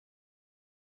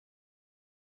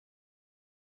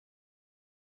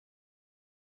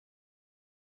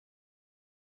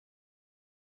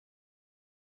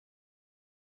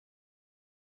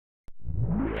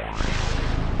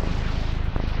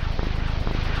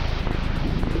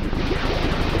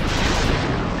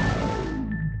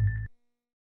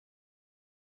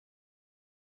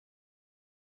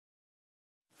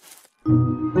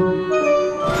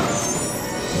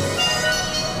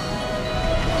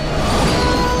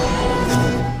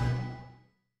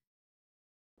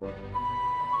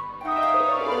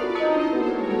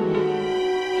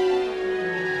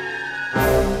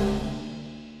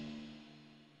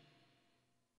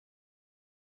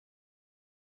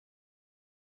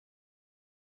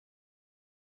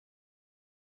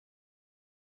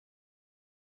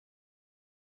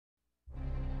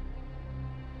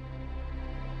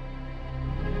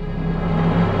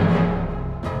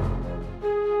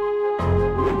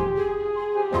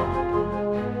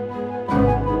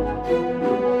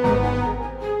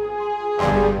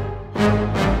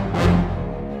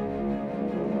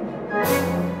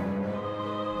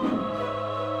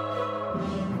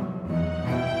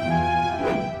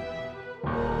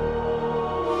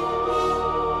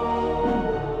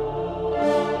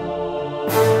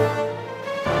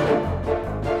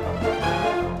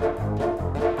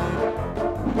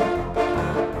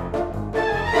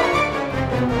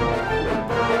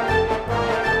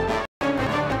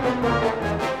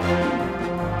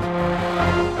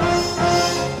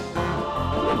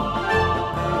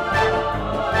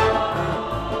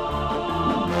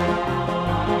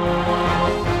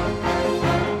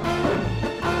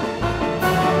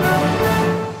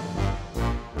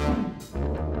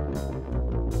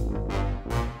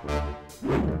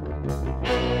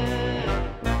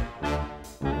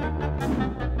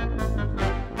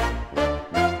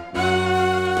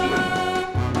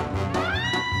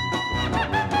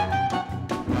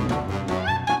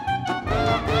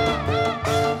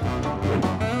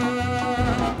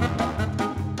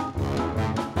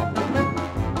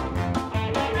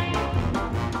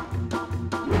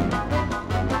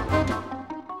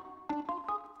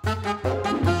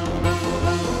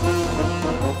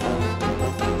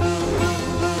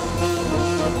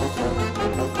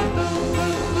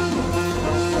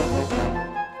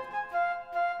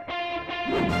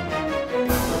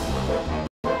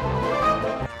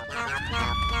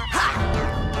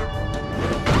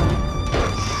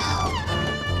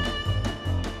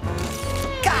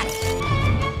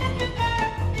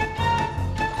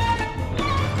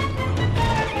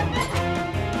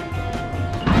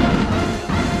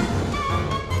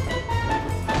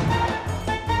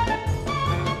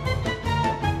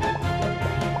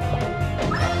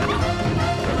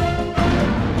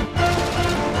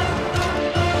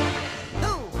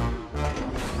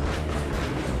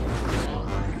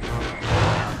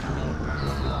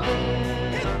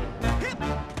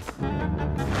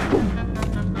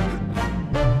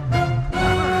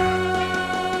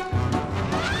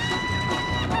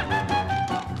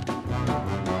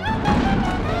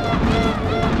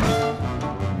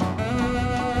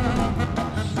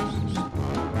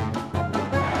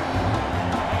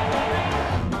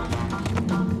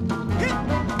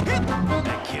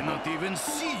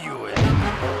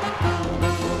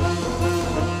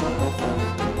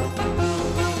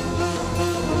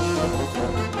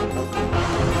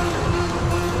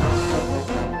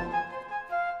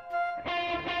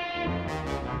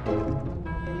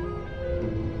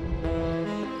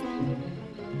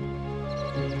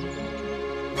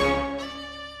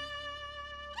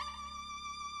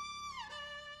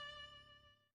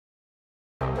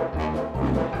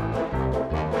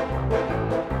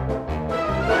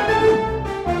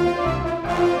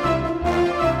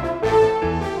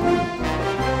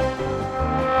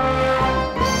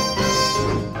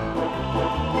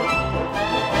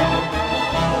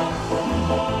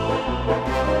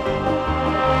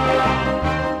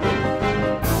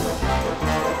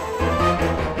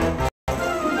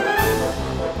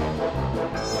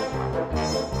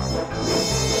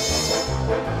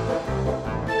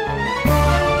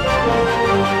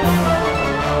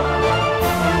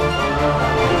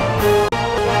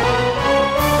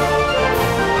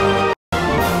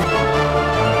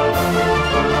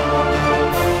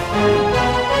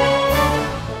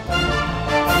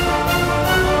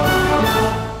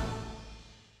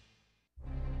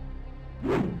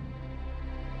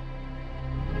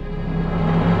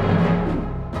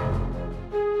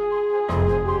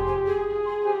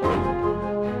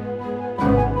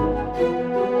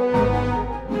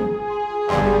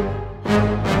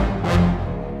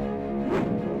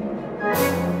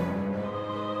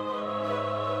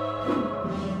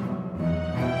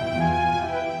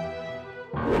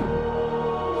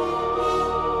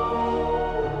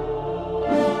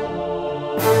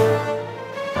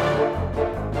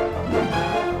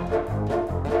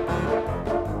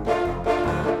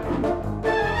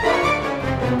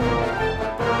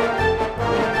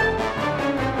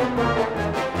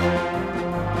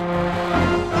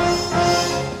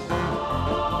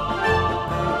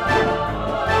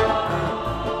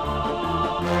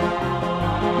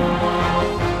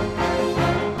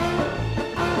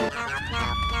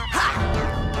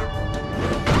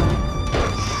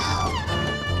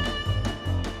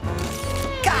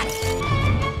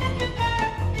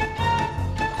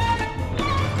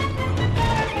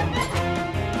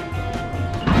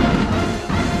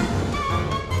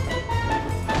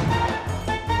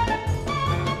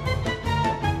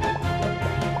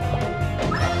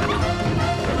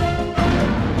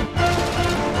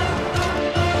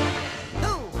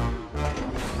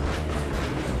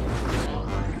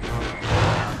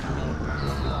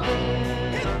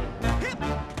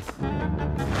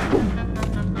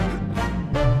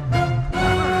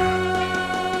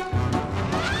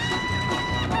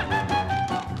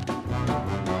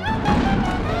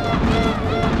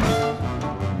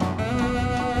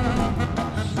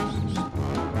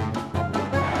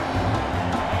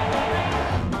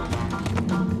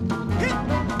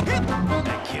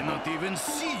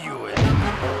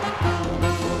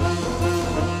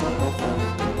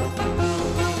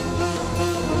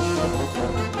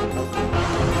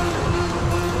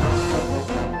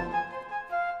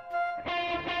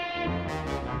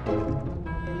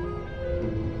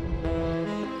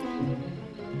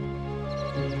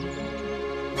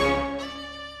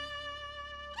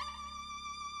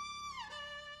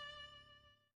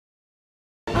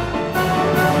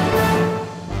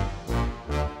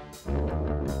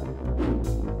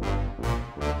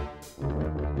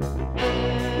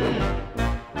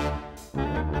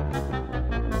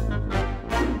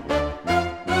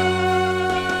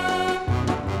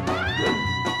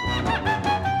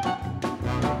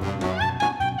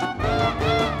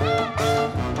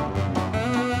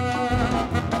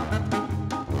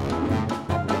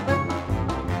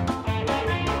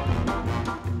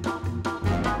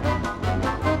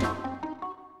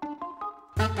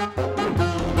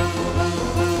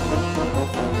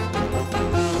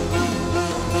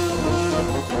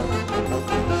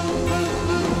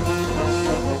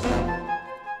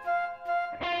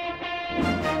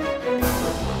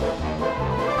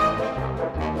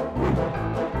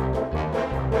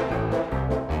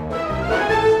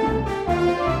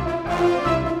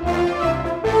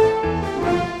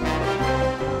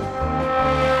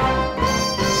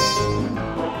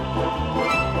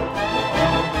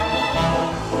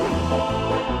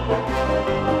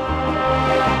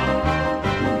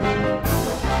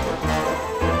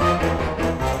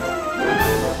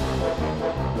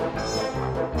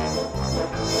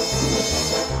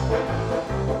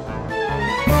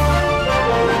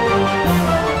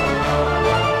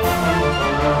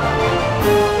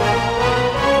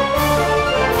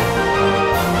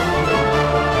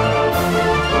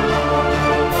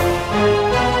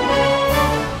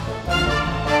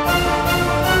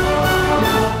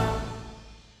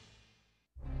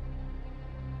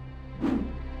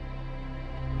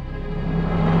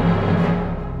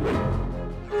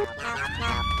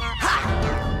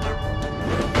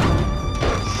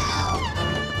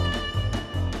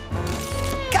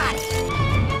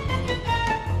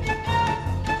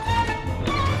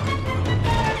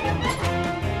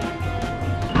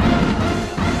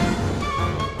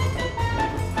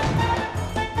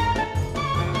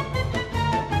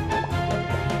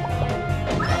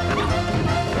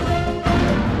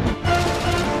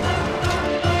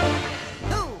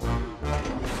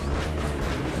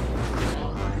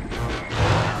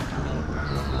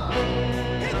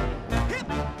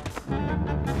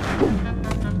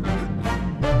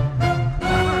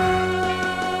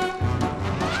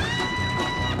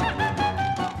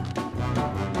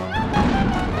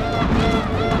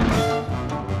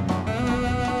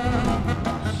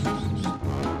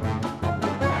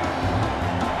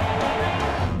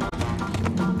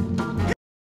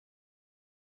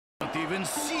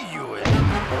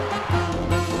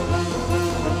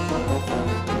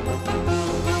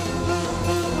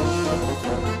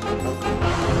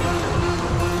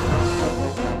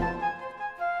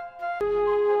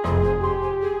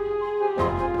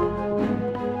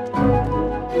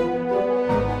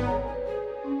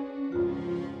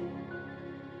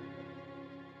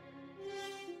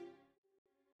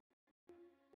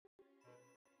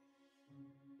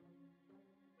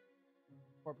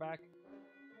back.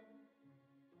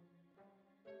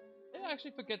 I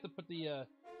actually forget to put the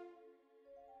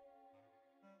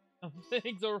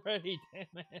things already. Damn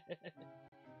it.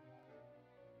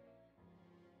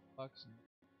 Bucks.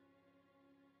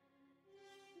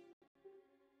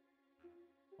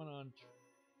 One on.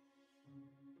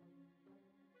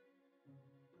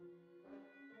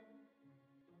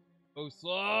 Go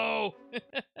slow.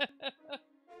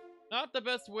 Not the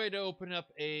best way to open up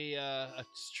a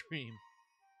stream.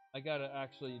 I gotta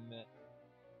actually admit.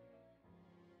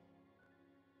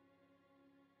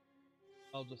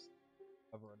 I'll just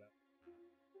cover it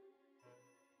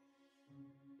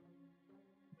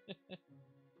up.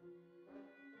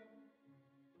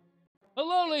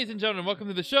 Hello, ladies and gentlemen. Welcome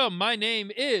to the show. My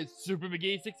name is Super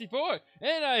McGee64,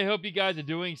 and I hope you guys are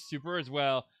doing super as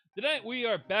well. Tonight, we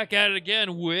are back at it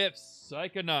again with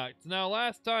Psychonauts. Now,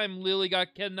 last time Lily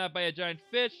got kidnapped by a giant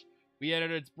fish, we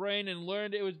entered its brain and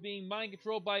learned it was being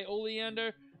mind-controlled by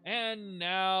Oleander, and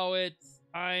now it's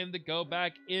time to go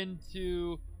back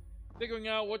into figuring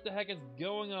out what the heck is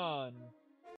going on.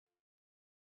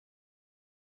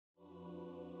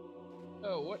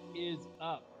 So, what is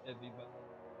up, everybody?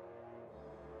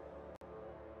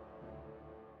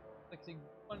 Fixing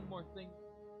one more thing.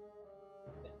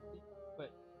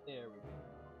 But there we go.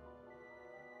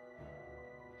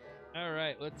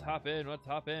 Alright, let's hop in. Let's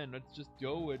just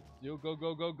go.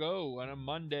 Go on a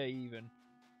Monday even.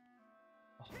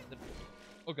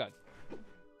 Oh god.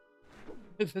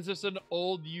 This is just an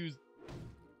old used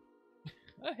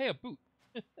oh, hey, a boot.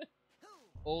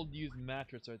 Old used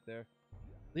mattress right there.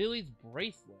 Lily's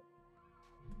bracelet.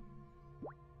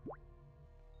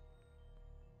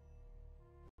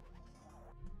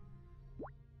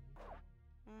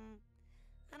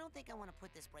 I don't think I want to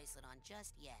put this bracelet on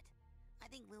just yet. I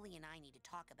think Lily and I need to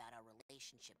talk about our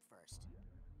relationship first.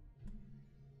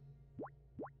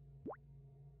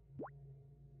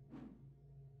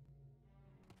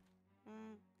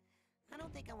 I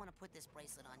don't think I want to put this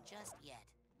bracelet on just yet.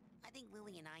 I think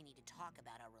Lily and I need to talk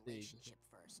about our relationship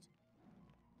first.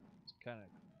 It's kind of...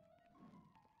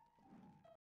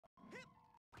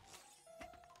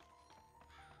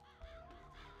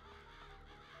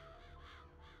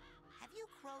 Have you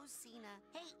crows seen a...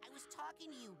 Hey, I was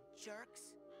talking to you,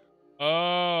 jerks.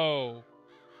 Oh.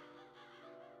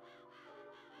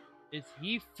 Is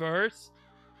he first?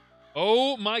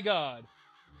 Oh my god.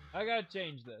 I gotta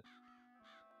change this.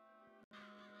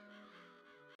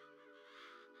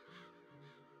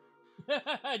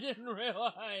 I didn't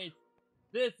realize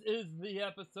this is the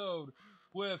episode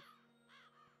with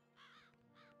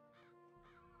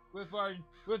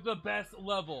the best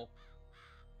level.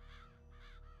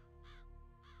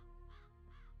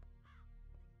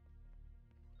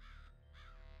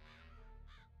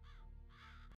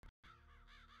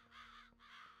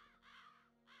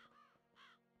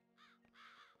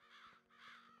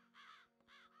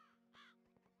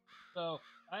 So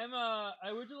I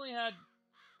originally had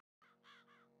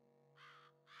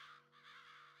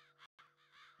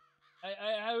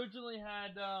I originally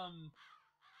had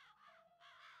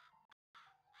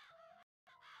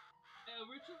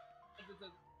this as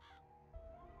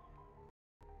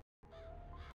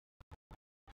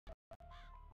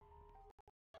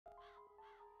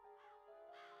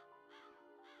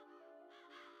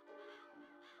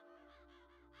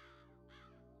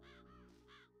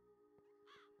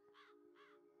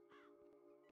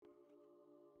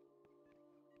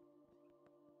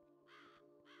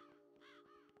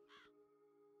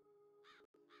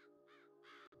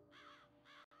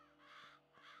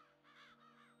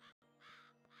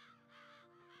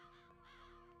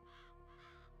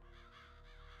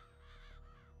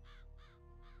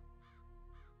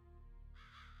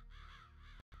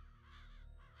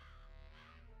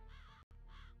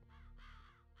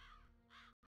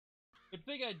I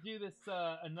think I'd do this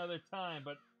another time,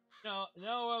 but no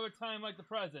other time like the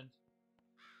present.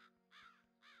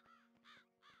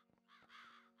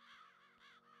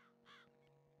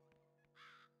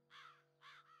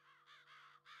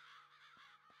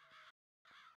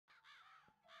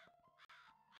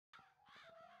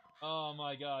 Oh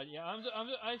my god, yeah,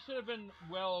 I should have been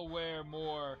well aware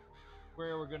more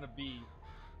where we're gonna be.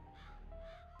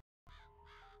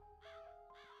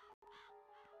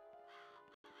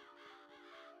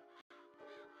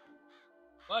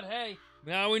 But hey,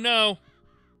 now we know.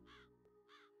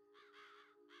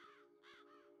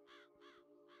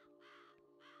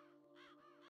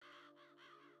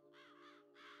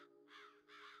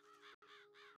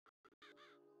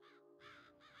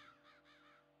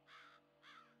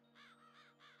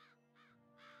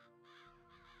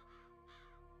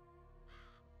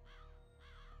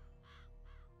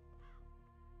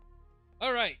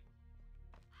 All right.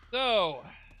 So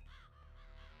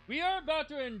we're about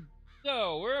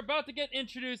to get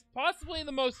introduced possibly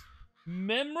the most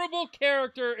memorable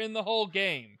character in the whole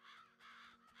game.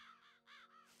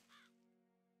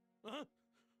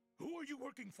 Who are you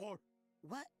working for?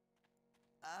 What?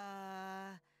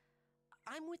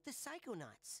 I'm with the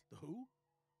Psychonauts. The who?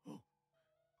 Oh,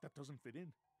 that doesn't fit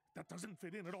in. That doesn't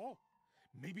fit in at all.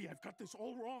 Maybe I've got this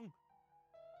all wrong.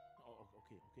 Oh,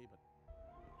 okay, but...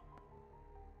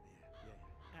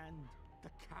 Yeah. And the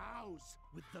cows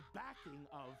with the backing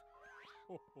of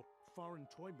foreign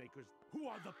toy makers who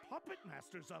are the puppet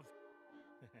masters of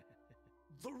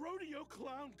the rodeo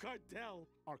clown cartel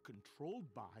are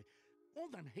controlled by all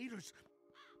them haters.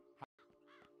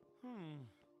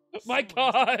 My Someone has to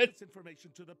God! get this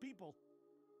information to the people.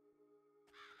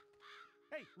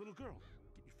 Hey, little girl,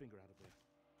 get your finger out of there.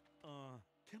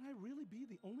 Can I really be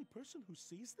the only person who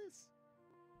sees this?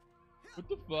 What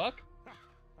the fuck?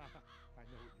 I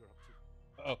know what you're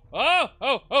up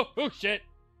to. Oh, shit.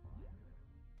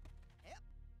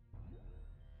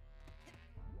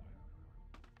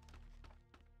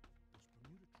 Those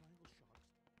Bermuda Triangle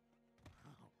sharks.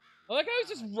 Wow. I like how he's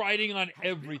just writing on Has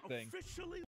been everything.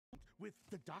 Officially with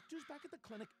the doctors back at the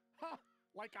clinic. Ha!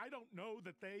 Like I don't know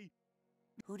that they...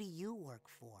 Who do you work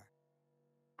for?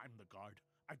 I'm the guard.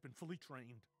 I've been fully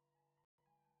trained.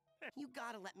 You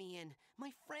gotta let me in.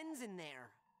 My friend's in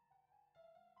there.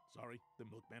 Sorry, the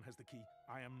milkman has the key.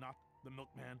 I am not the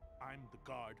milkman. I'm the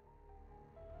guard.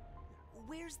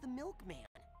 Where's the milkman?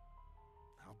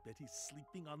 I'll bet he's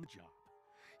sleeping on the job.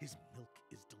 His milk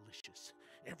is delicious.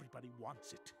 Everybody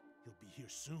wants it. He'll be here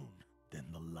soon. Then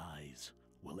the lies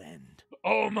will end.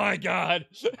 Oh my God.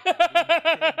 You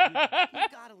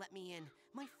gotta let me in.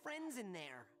 My friend's in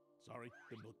there. Sorry,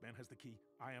 the milkman has the key.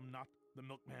 I am not the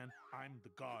milkman. I'm the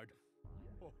guard.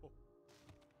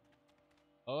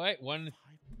 All right,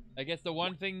 I guess the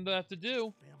one thing left to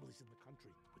do. Families in the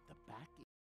country with the back.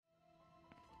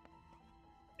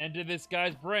 Enter this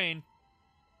guy's brain.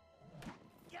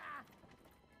 Yeah.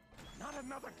 Not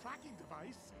another tracking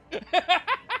device.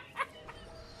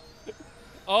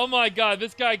 Oh my God,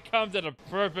 this guy comes at a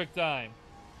perfect time.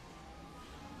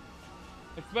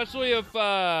 Especially if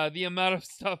the amount of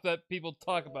stuff that people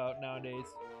talk about nowadays.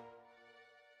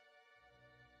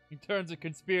 In terms of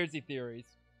conspiracy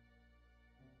theories.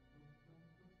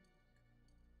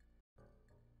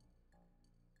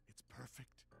 It's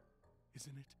perfect,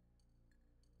 isn't it?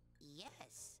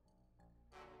 Yes.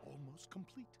 Almost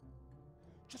complete.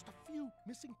 Just a few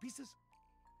missing pieces.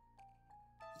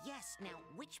 Yes, now,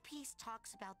 which piece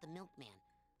talks about the milkman?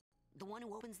 The one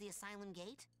who opens the asylum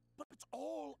gate? But it's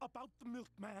all about the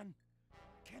milkman.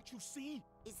 Can't you see?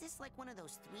 Is this like one of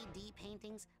those 3D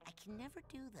paintings? I can never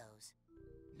do those.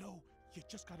 No, you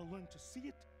just gotta learn to see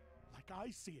it like I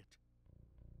see it.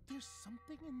 There's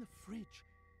something in the fridge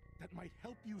that might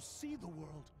help you see the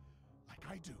world like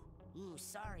I do. Ooh,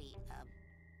 sorry,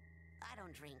 I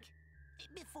don't drink.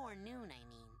 Before noon, I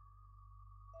mean.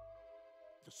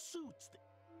 The suits,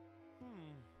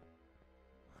 Right.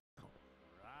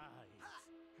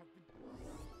 Have been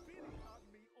spitting on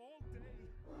me all day.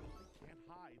 I can't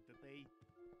hide that they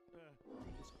do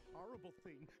this horrible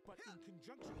thing, but in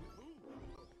conjunction with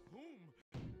whom?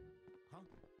 Huh?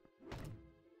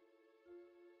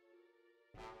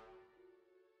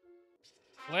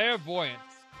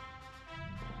 Clairvoyance.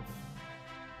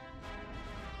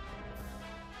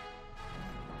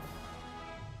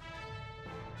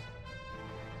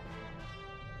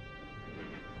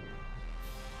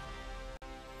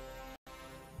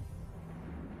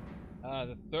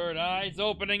 The third eye's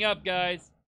opening up,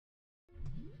 guys.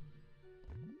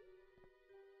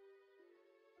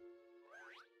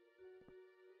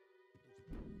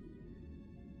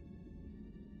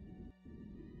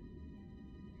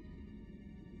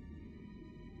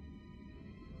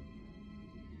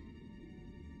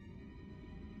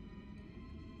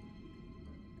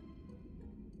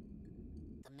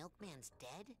 The milkman's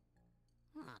dead?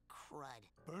 Ah, crud.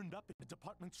 Burned up in a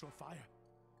department store fire.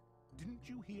 Didn't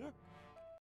you hear?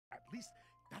 At least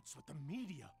that's what the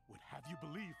media would have you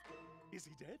believe. Is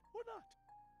he dead or not?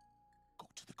 Go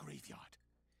to the graveyard.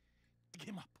 Dig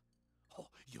him up. Oh,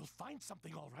 you'll find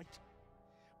something all right.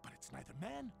 But it's neither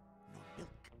man nor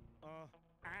milk.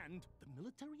 And the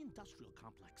military-industrial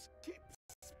complex keeps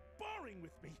sparring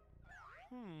with me.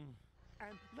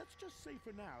 And let's just say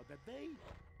for now that they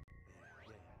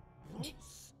won't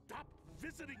stop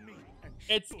visiting me. And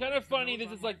It's sure kind of as the funny. nose This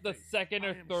on is my like the face, second I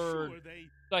or am third sure they...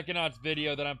 Psychonauts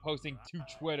video that I'm posting to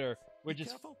Twitter, which Be is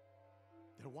careful.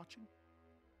 They're watching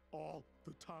all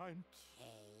the time.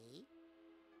 Okay.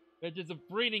 a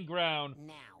breeding ground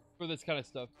Now, for this kind of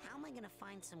stuff. How am I gonna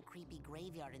find some creepy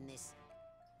graveyard in this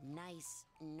nice,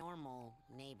 normal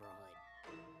neighborhood?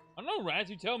 I don't know,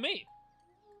 Raz, you tell me.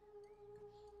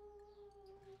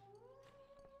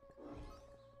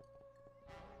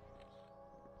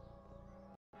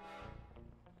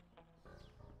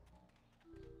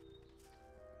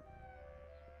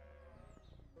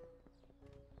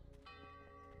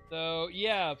 So,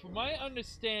 yeah, from my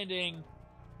understanding,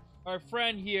 our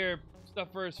friend here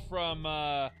suffers from,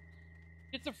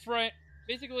 schizophrenia,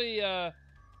 basically,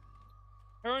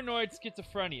 paranoid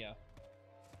schizophrenia.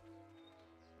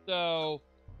 So,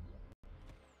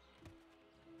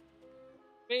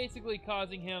 basically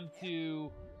causing him to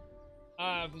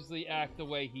obviously act the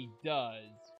way he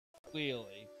does,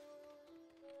 clearly.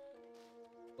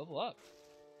 Level up.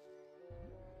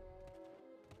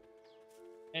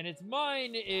 And its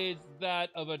mind is that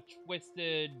of a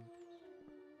twisted,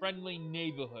 friendly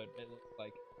neighborhood, it looks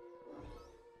like.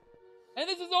 And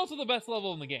this is also the best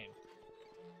level in the game.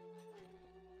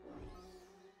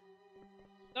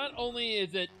 Not only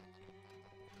is it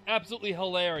absolutely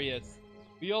hilarious,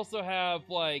 we also have,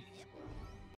 like,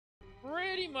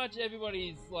 pretty much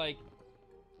everybody's, like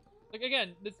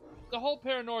again, the whole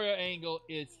paranoia angle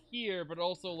is here, but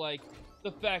also, like,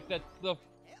 the fact that the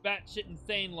batshit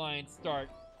insane lines start.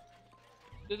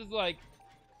 This is like,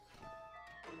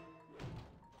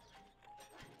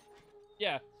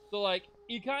 yeah, so, like,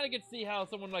 you kind of can see how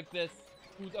someone like this,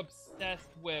 who's obsessed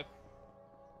with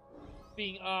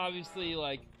being obviously,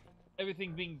 like,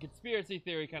 everything being conspiracy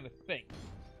theory kind of thinks.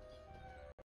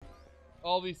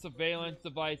 All these surveillance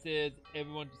devices,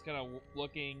 everyone just kind of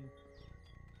looking,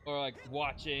 or, like,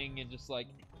 watching, and just, like,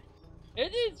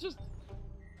 it is just,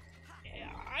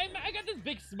 I got this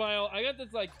big smile. I got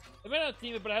this, like, I might not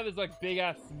see it, but I have this, like,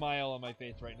 big-ass smile on my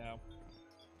face right now.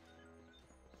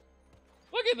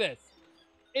 Look at this!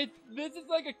 This is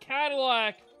like a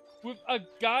Cadillac with a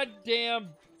goddamn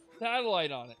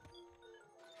satellite on it.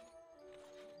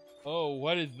 Oh,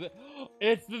 what is this?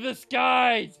 It's the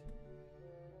disguise!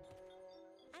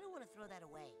 I don't want to throw that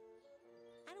away.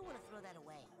 I don't want to throw that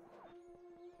away.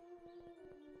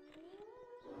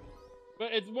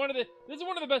 But it's this is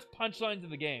one of the best punchlines in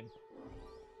the game.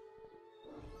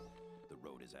 The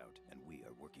road is out, and we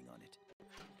are working on it.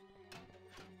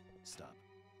 Stop.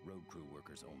 Road crew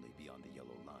workers only beyond the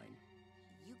yellow line.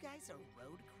 You guys are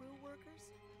road crew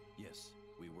workers? Yes,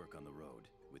 we work on the road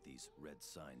with these red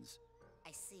signs.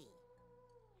 I see.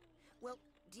 Well,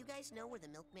 do you guys know where the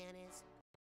milkman is?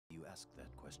 You asked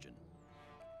that question.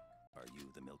 Are you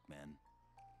the milkman?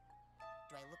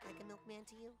 Do I look like a milkman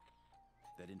to you?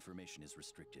 That information is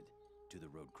restricted to the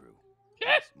road crew.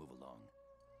 Please move along.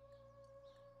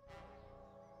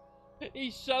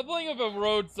 He's shoveling with a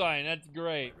road sign. That's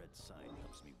great. The red sign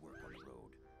helps me work on the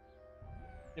road.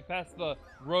 Get past the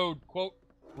road, quote,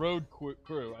 road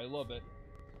crew. I love it.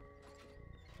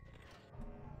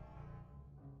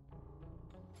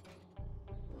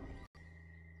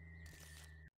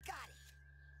 Got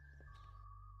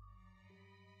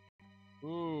it!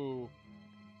 Ooh.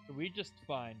 Did we just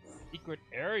find secret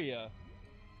area?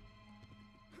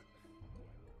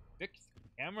 Fix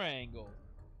camera angle.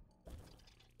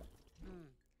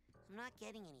 I'm not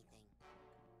getting anything.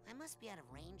 I must be out of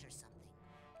range or something.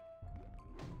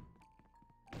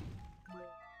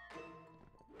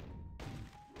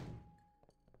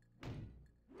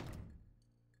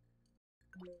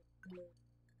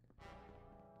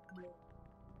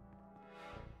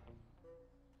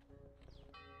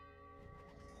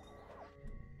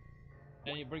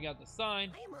 And you bring out the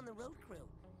sign. I am on the road crew.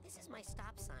 This is my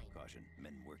stop sign. Caution,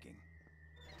 men working.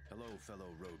 Hello, fellow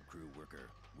road crew worker.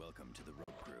 Welcome to the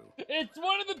road crew. It's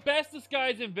one of the best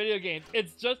disguises in video games.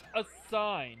 It's just a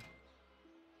sign.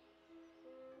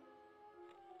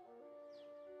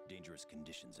 Dangerous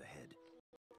conditions ahead.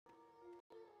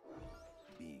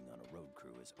 Being on a road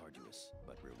crew is arduous,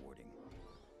 but rewarding.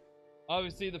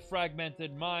 Obviously, the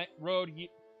fragmented road,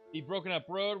 the broken up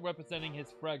road representing his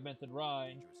fragmented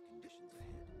ride. Dangerous conditions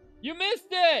ahead. You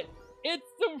missed it!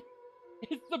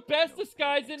 It's the best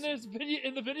disguise in this video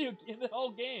in the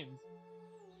whole games.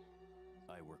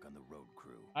 I work on the road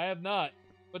crew. I have not.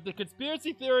 But the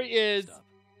conspiracy theory is Stop.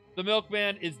 the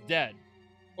milkman is dead.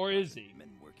 Or is he? Men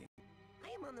working. I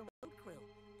am on the road crew.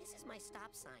 This is my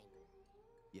stop sign.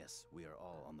 Yes, we are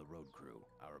all on the road crew.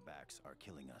 Our backs are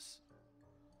killing us.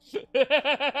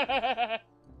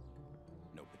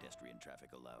 No pedestrian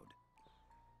traffic allowed.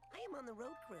 I am on the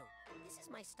road crew. This is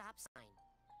my stop sign.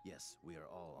 Yes, we are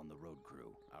all on the road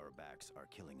crew. Our backs are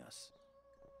killing us.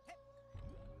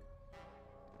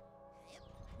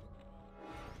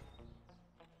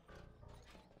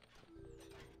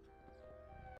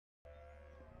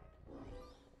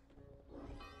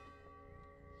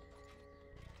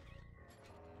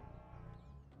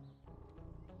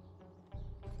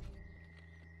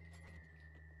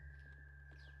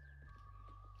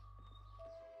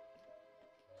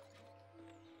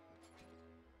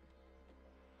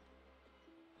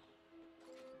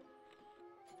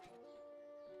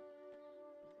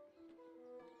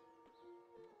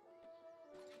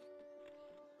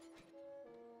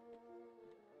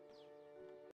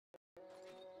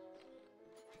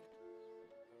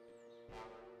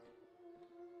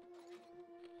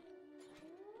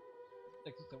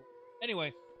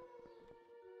 Anyway.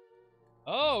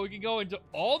 Oh, we can go into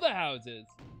all the houses.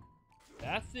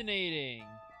 Fascinating.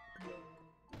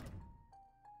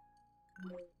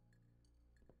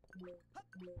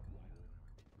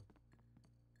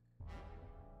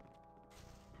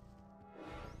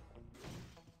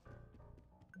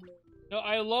 No,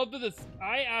 I love this.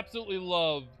 I absolutely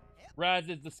love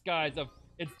Raz's disguise of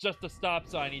it's just a stop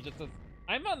sign. He just says,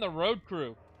 "I'm on the road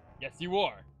crew." Yes, you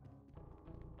are.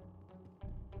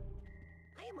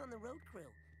 I am on the road crew.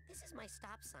 This is my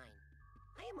stop sign.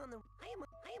 I am on the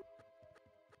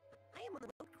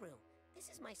road crew. This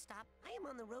is my stop. I am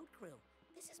on the road crew.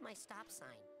 This is my stop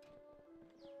sign.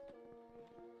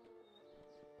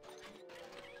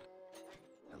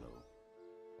 Hello.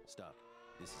 Stop.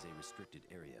 This is a restricted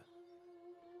area.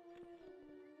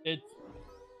 It's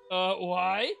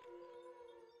why?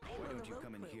 I am Why on don't the you road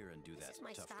come in crew. here and do This that, is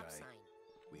my tough stop guy? sign.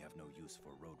 We have no use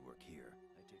for road work here.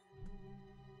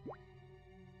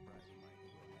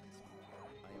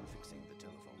 I am fixing the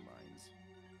telephone lines.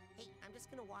 Hey, I'm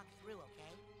just gonna walk through, okay?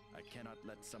 I cannot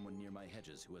let someone near my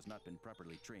hedges who has not been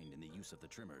properly trained in the use of the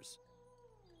trimmers.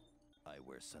 I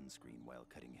wear sunscreen while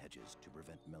cutting hedges to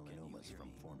prevent melanomas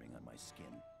from forming on my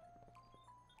skin.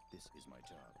 This is my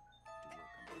job, to work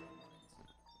on the phone lines.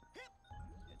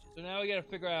 Hedges So now we gotta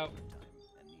figure out. over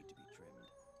time and need to be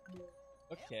trimmed.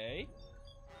 Okay.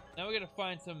 Now we gotta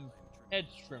find some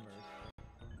hedge trimmers.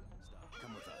 Stop.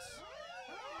 Come with us.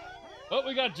 Oh,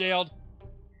 we got jailed.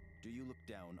 Do you look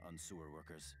down on sewer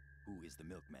workers? Who is the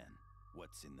milkman?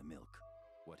 What's in the milk?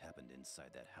 What happened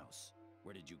inside that house?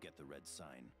 Where did you get the red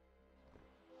sign?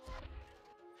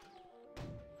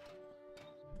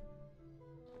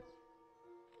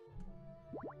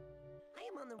 I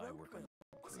am on the I road work crew. on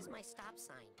This is my stop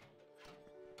sign.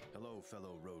 Hello,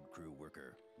 fellow road crew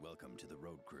worker. Welcome to the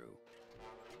road crew.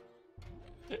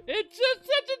 It's just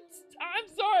such a. I'm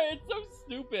sorry, it's so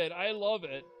stupid. I love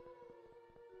it.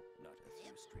 Not a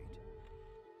through street.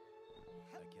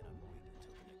 I cannot wait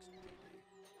until the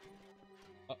next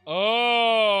payday.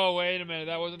 Oh, wait a minute.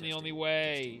 That wasn't the only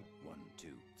way. Testing. 1, 2,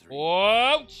 3.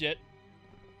 Whoa, shit.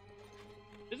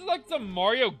 This is like some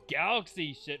Mario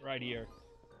Galaxy shit right here.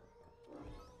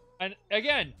 And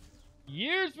again,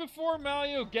 years before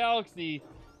Mario Galaxy,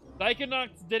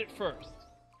 Psychonauts did it first.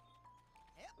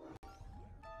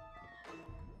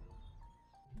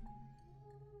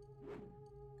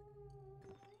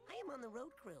 I am on the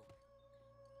road crew.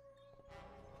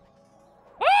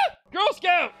 Ah! Girl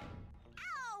Scout!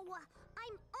 Ow!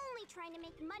 I'm only trying to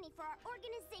make money for our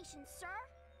organization, sir.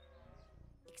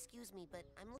 Excuse me, but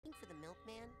I'm looking for the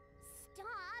milkman.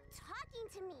 Stop talking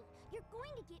to me. You're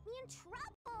going to get me in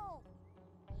trouble.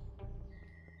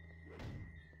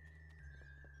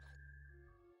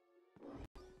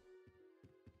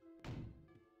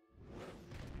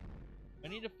 I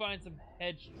need to find some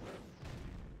hedge trimmers.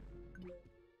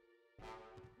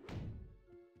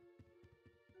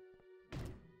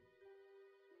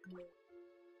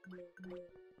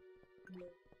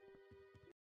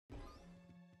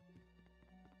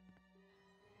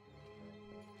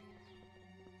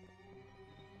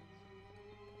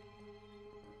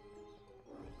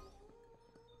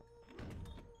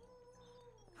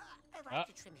 I like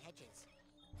to trim hedges.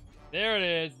 There it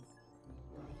is.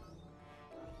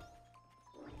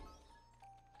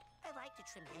 I like to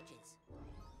trim hedges.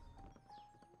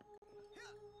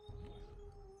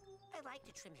 I like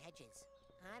to trim hedges.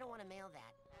 I don't want to mail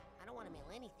that. I don't want to mail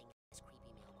anything in this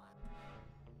creepy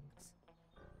mailbox.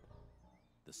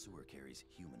 The sewer carries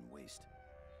human waste.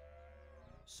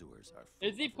 Sewers are full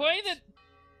Is he of playing rats.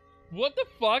 the... What the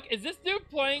fuck? Is this dude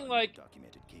playing like...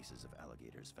 Documented cases of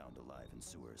alligators found alive in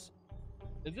sewers.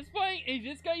 Is this playing... Is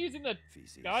this guy using the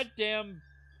Feces. goddamn...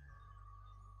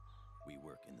 We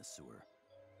work in the sewer.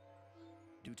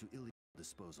 Due to illegal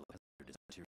disposal of hazardous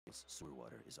materials, sewer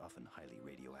water is often highly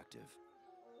radioactive.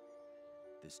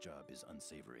 This job is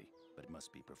unsavory, but it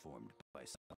must be performed by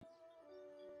someone.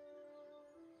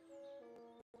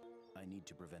 I need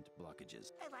to prevent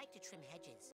blockages. I like to trim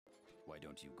hedges. Why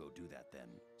don't you go do that then,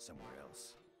 somewhere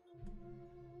else?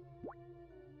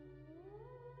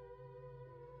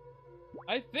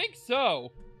 I think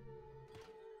so.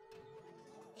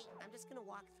 Hey, I'm just gonna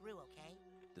walk through, okay?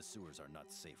 The sewers are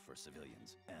not safe for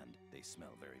civilians, and they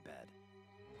smell very bad.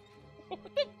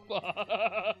 What the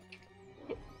fuck?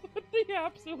 What the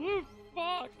absolute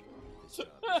fuck? This job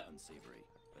is unsavory,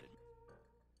 but it...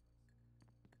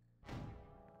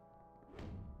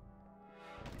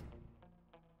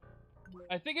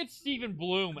 I think it's Stephen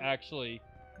Bloom, actually.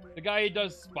 The guy who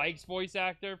does Spike's voice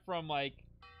actor from, like...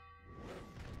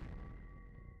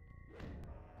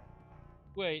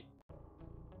 Wait.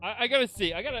 I gotta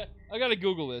see. I gotta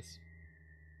Google this.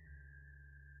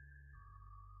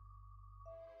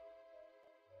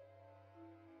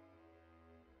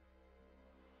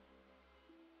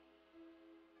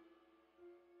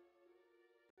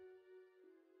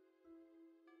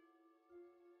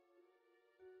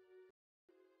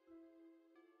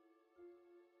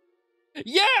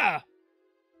 Yeah!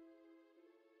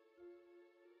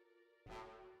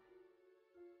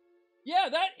 Yeah,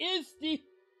 that is Steve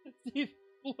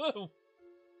Blue.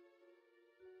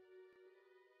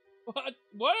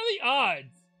 What are the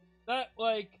odds that,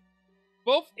 like,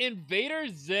 both Invader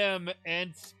Zim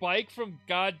and Spike from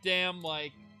goddamn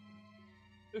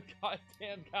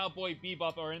Cowboy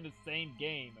Bebop are in the same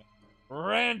game?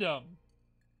 Random.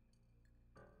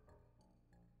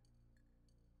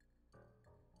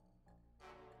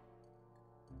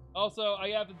 Also,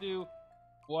 I have to do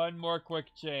one more quick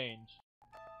change.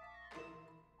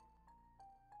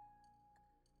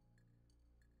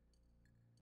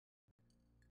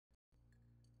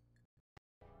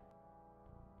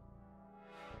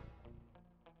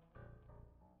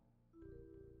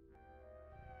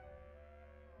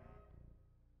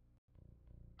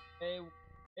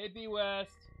 Hey, B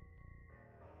West.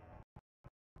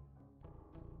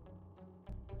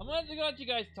 I'm gonna let you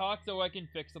guys talk so I can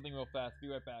fix something real fast. Be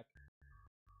right back.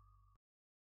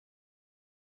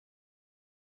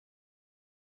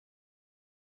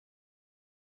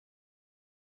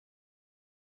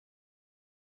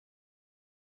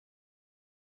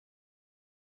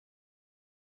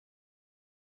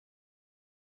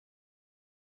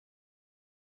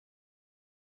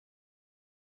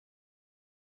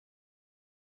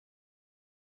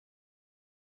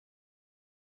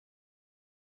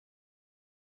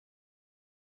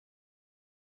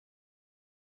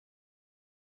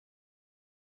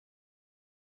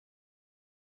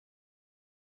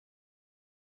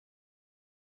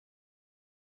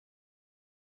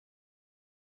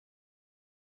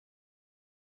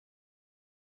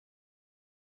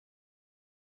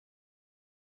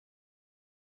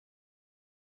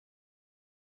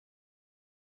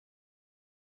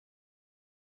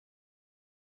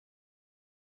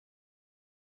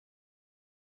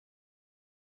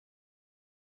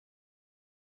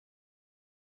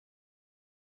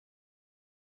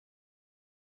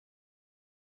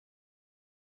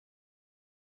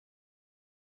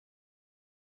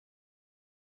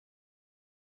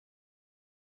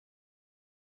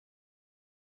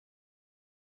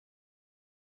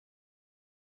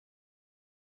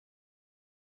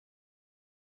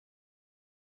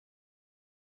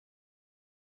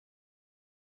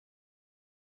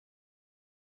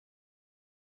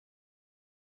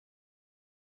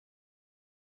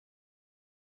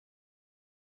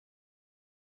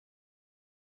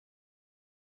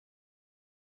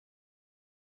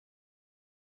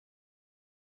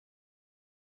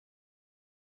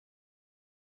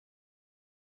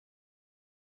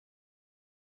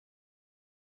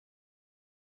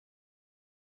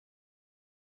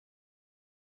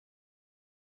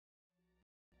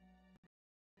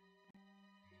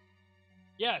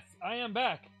 Yes, I am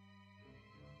back.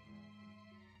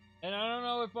 And I don't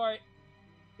know if I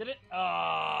did it.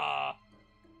 Ah,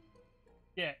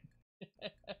 shit.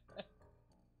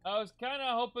 I was kind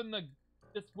of hoping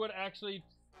this would actually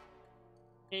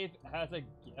Cave has a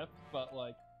gift, but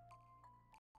like.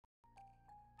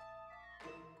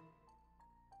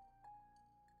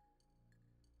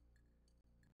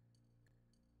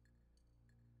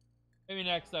 Maybe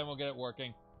next time we'll get it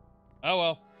working. Oh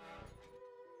well.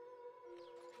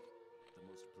 The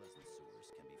most pleasant sewers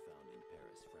can be found in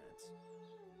Paris, France.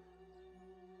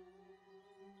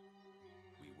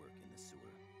 We work in the sewer.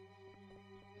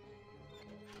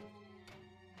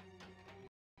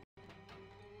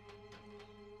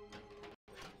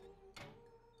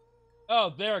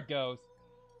 Oh, there it goes.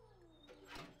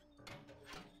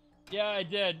 Yeah, I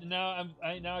did. Now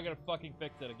I gotta fucking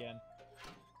fix it again.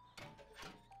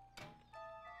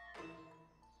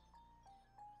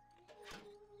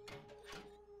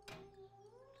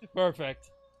 Perfect.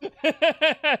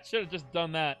 Should have just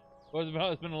done that.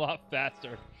 It's been a lot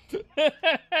faster.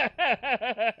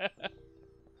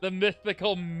 The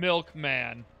mythical Milk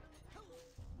Man.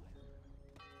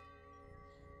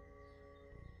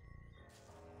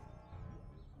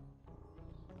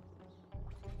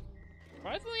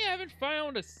 Surprisingly, I haven't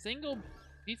found a single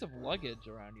piece of luggage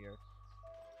around here.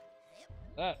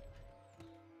 That.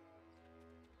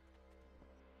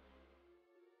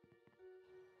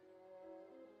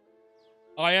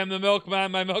 I am the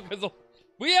milkman, my milk is...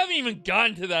 We haven't even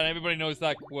gotten to that, everybody knows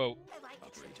that quote. I like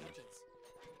extra touches.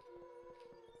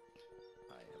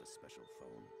 I have a special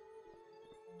phone.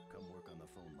 Come work on the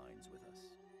phone lines with us.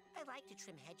 I like to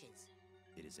trim hedges.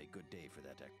 It is a good day for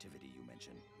that activity you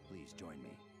mentioned. Please join me.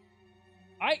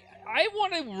 I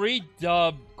want to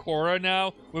redub Korra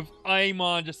now with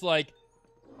Aemon just like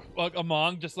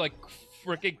Among just like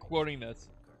freaking quoting this.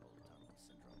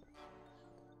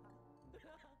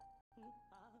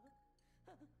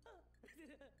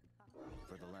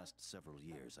 For the last several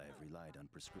years, I have relied on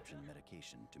prescription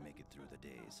medication to make it through the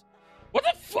days. What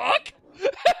the fuck?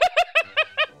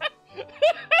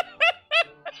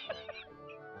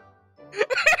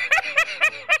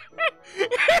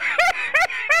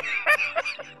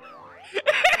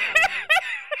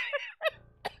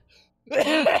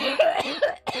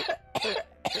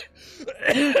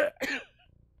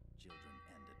 Children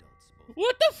and adults both.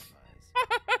 What the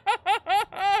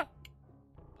fuck?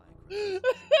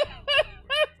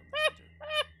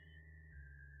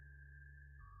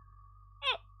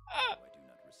 I do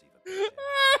not receive a paycheck.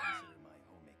 I consider my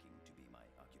homemaking to be my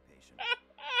occupation. Over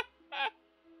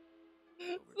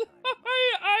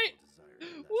time, my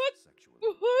desire What? less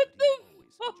sexually, What but the he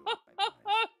always enjoyed my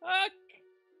pies. fuck?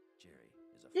 Jerry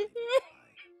is a favorite pie.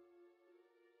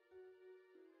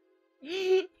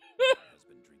 My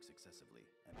husband drinks excessively,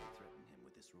 and I threaten him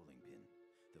with this rolling pin,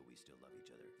 though we still love each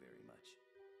other very much.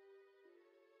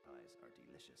 Pies are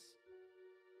delicious.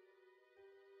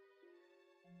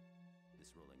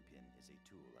 This rolling pin is a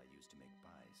tool I use to make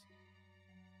pies.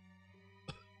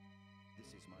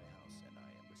 This is my house, and I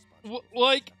am responsible for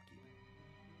like-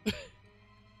 its upkeep.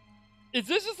 Is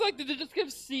this just like, did they just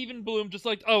give Stephen Bloom just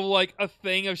like, oh, like a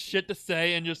thing of shit to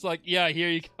say and just like, yeah, here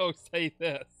you go, say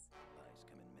this? Pies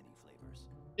come in many flavors.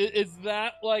 Is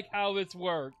that like how this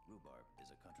works? Rhubarb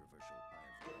is a controversial pie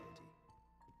variety.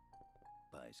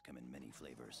 Pies come in many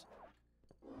flavors.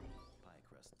 Pie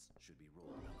crusts should be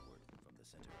rolled outward from the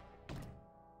center.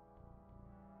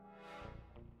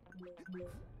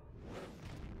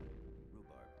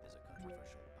 Rhubarb is a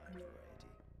controversial pie variety.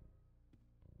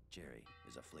 Cherry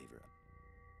is a flavor.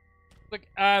 Like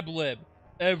ad-lib,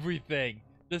 everything.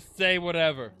 Just say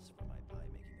whatever. This for my pie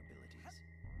making abilities.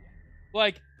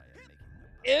 Like, I am making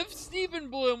a pie. if Stephen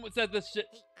Bloom said this shit,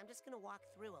 Hey, I'm just gonna walk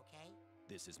through, okay?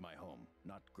 This is my home,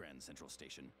 not Grand Central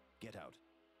Station. Get out.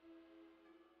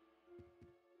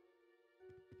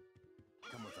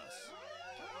 Come with us.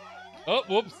 oh,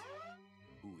 whoops.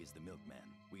 Who is the milkman?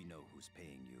 We know who's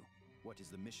paying you. What is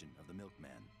the mission of the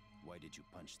milkman? Why did you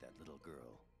punch that little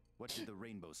girl? What did the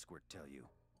rainbow squirt tell you?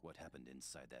 What happened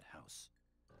inside that house?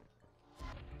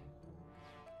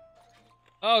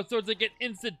 Oh, so it's like an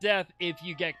instant death if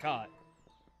you get caught.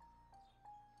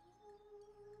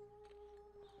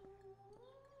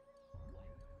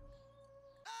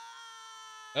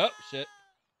 Oh, shit.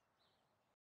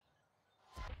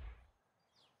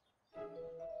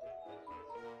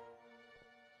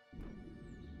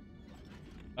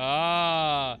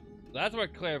 Ah, that's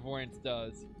what clairvoyance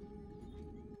does.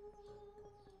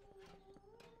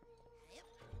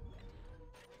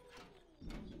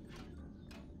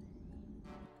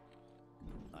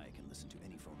 I can listen to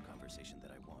any phone conversation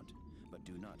that I want, but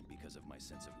do not because of my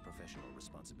sense of professional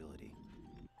responsibility.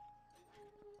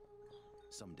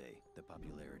 Someday, the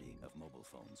popularity of mobile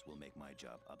phones will make my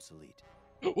job obsolete.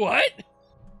 What?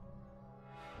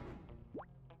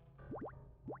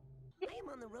 I am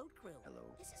on the road crew.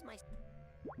 Hello. This is my...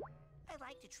 I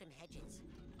like to trim hedges.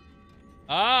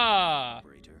 Ah.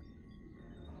 Operator.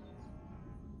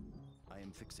 I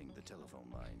am fixing the telephone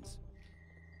lines.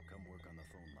 Come work on the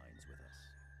phone lines with us.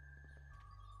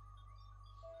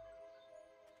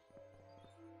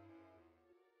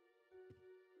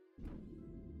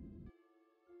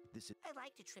 This is... I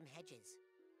like to trim hedges.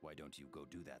 Why don't you go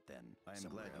do that then? I am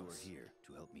glad you are here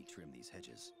to help me trim these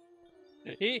hedges.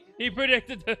 He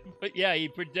predicted the, but yeah, he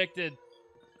predicted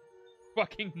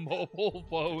fucking mobile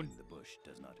phones Cutting the bush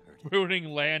does not hurt it. ruining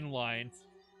landlines.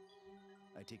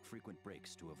 I take frequent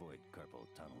breaks to avoid carpal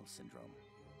tunnel syndrome.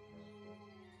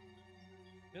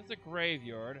 It's a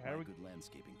graveyard. How do My we? good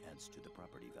landscaping adds to the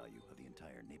property value of the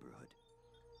entire neighborhood.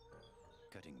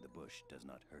 Cutting the bush does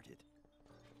not hurt it.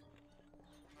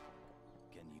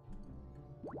 Can you...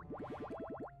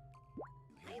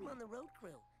 I am on the road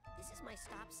crew. This is my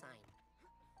stop sign.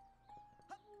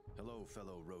 Hello,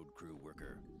 fellow road crew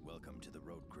worker. Welcome to the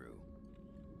road crew.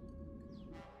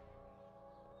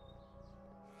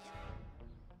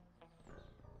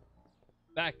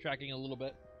 Backtracking a little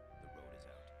bit. The road is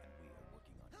out, and we are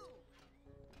working on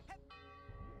it.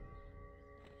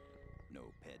 No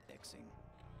ped Xing.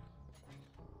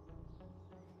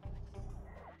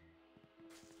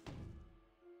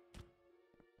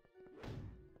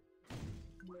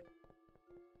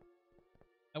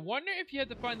 I wonder if you had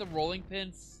to find the rolling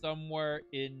pin somewhere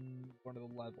in one of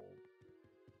the levels.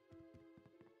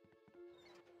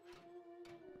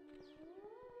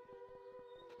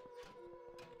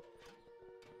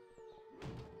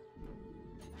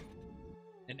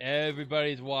 And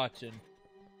everybody's watching.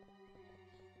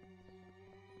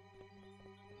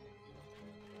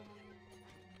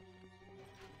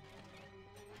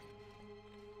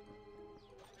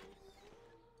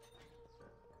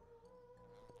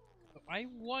 I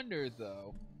wonder,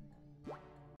 though.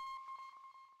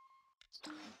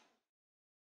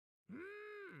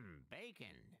 Bacon.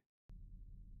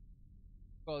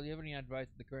 Well, do you have any advice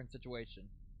in the current situation?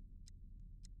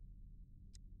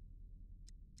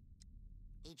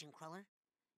 Agent Cruller,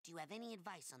 do you have any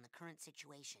advice on the current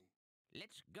situation?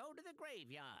 Let's go to the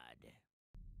graveyard.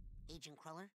 Agent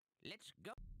Cruller, Let's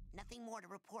go. nothing more to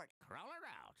report. Cruller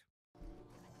out.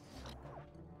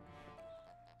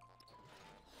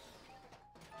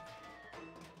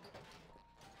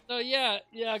 So yeah,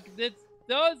 it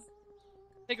does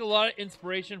take a lot of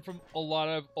inspiration from a lot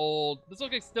of old. This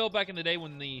looks like still back in the day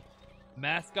when the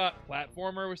mascot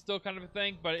platformer was still kind of a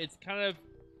thing, but it's kind of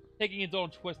taking its own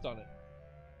twist on it.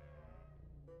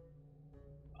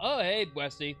 Oh, hey,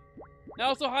 Westy. And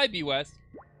also, hi, B West.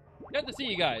 Good to see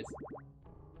you guys.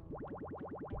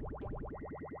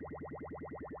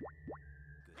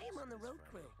 I am on the road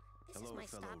crew. This Hello, is my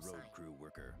fellow stop road sign. crew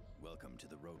worker. Welcome to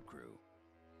the road crew.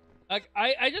 Like,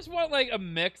 I just want, like, a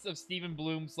mix of Stephen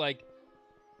Bloom's, like,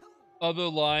 other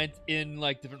lines in,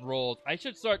 like, different roles. I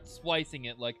should start splicing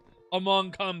it. Like,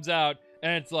 Among comes out,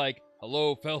 and it's like,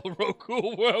 hello, fellow road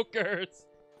crew workers.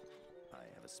 I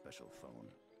have a special phone.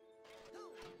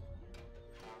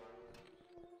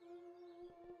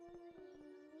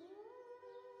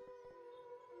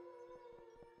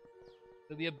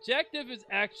 So the objective is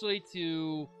actually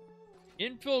to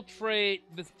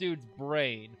infiltrate this dude's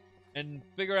brain and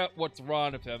figure out what's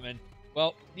wrong with him. And,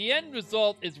 well, the end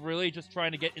result is really just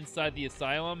trying to get inside the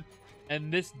asylum.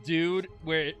 And this dude,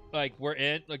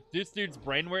 this dude's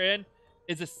brain we're in,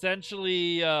 is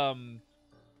essentially the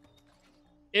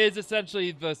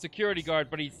security guard,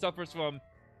 but he suffers from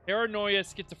paranoia,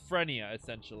 schizophrenia,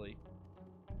 essentially.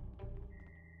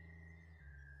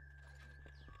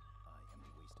 I am the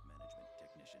waste management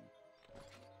technician.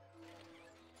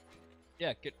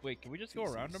 Yeah, wait, can we just go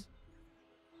around him? Feces.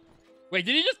 Wait,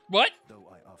 did he just, what? Though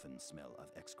I often smell of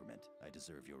excrement, I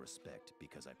deserve your respect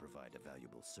because I provide a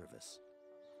valuable service.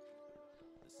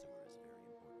 The sewer is very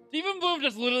important. Stephen Bloom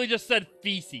just literally just said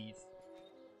feces. There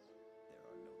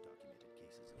are no documented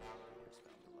cases of operators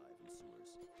found alive in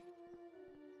sewers.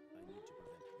 I need to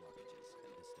prevent blockages,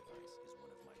 and this device is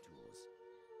one of my tools.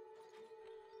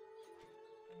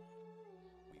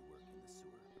 We work in the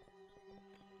sewer.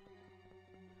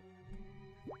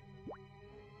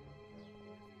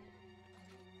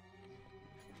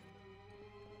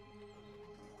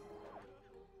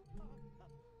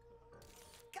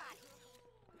 Got it.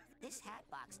 This hat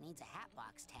box needs a hat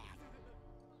box tag.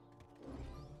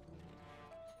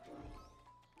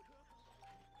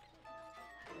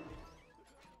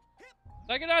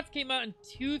 Psychonauts came out in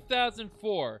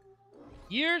 2004.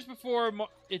 Years before,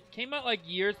 it came out like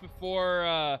years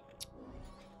before,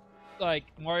 like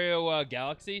Mario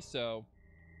Galaxy, so.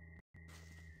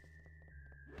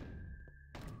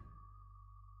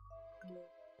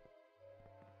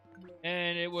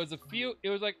 And it was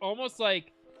like almost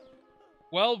like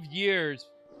 12 years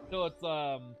till it's,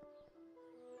 The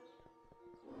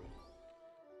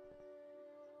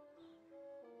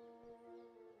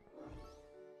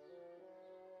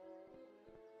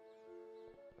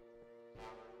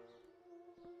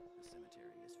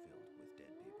cemetery is filled with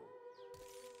dead people.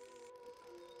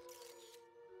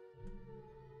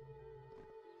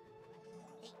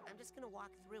 Hey, I'm just gonna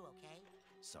walk through, okay?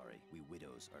 Sorry, we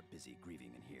widows are busy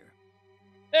grieving in here.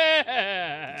 These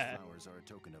flowers are a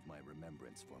token of my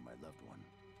remembrance for my loved one.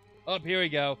 Up, here we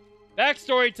go.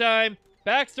 Backstory time!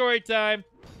 Backstory time!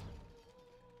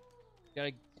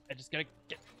 I just gotta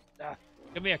get.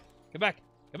 Come here. Come back.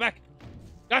 Come back.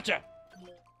 Gotcha!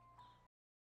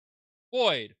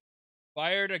 Boyd.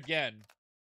 Fired again.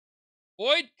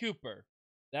 Boyd Cooper.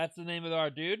 That's the name of our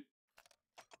dude.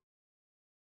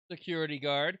 Security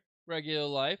guard. Regular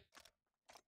life.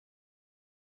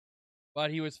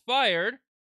 But he was fired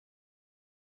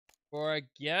for, I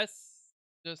guess,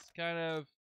 just kind of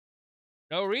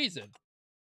no reason.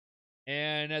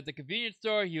 And at the convenience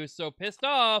store, he was so pissed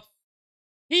off,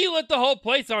 he lit the whole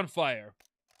place on fire.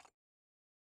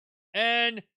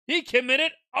 And he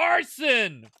committed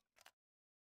arson!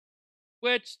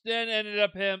 Which then ended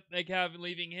up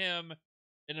leaving him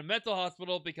in a mental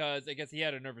hospital because I guess he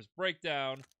had a nervous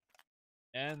breakdown.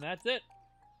 And that's it.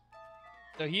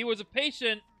 So he was a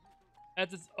patient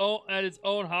at his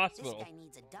own hospital. This guy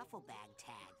needs a duffel bag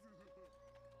tag.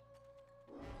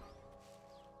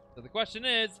 So the question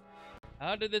is,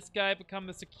 how did this guy become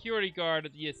the security guard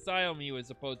at the asylum he was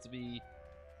supposed to be,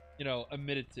 you know,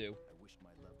 admitted to? I wish my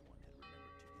loved one had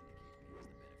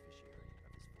remembered to indicate me as the beneficiary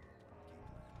of his 401k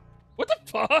plan. What the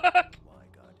fuck? Why,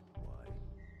 God? Why?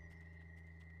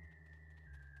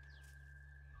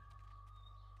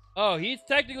 Oh, he's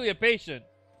technically a patient,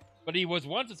 but he was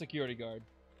once a security guard.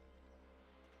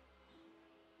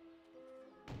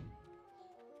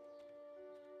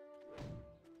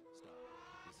 Stop.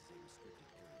 This is a restricted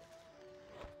area.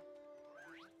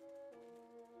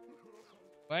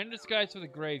 Find disguise for the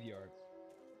graveyard.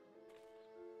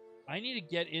 I need to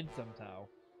get in somehow.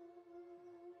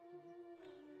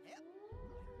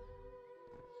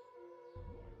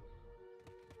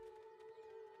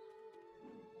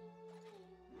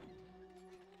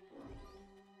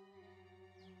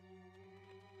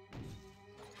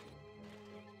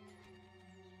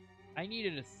 I need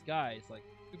a disguise, like,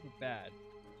 super bad.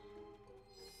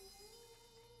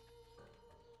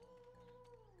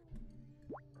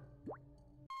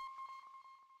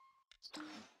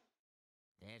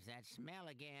 There's that smell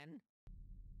again.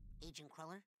 Agent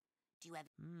Cruller, do you have...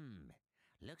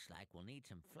 Looks like we'll need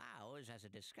some flowers as a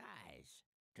disguise.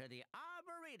 To the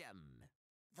Arboretum.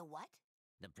 The what?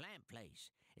 The plant place.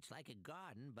 It's like a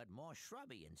garden, but more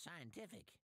shrubby and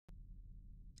scientific.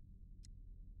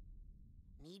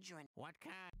 Need your... What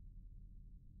kind?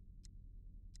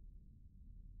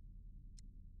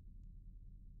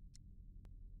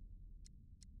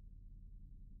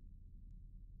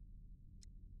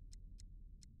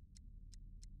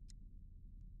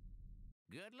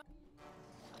 Good luck.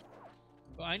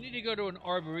 Well, I need to go to an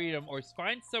arboretum or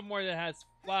find somewhere that has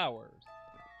flowers.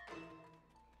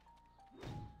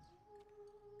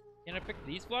 Can I pick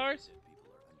these flowers? Dead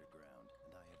people are underground,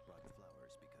 and I have brought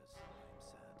flowers because I am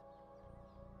sad.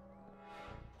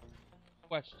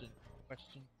 Question.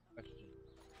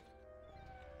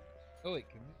 Oh wait,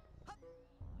 can we?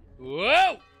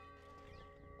 Whoa!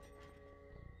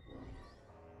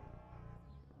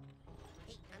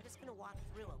 Hey, I'm just gonna walk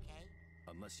through, okay?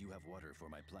 Unless you have water for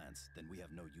my plants, then we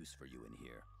have no use for you in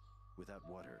here. Without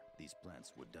water, these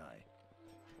plants would die.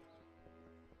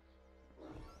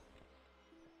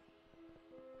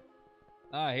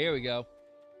 Ah, here we go.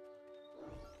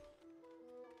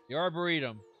 The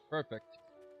Arboretum. Perfect.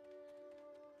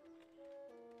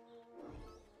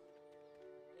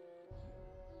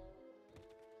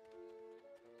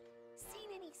 Seen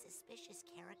any suspicious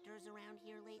characters around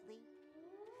here lately?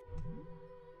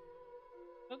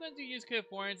 Sometimes you use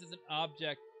clairvoyance as an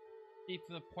object, see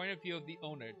from the point of view of the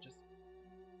owner. Just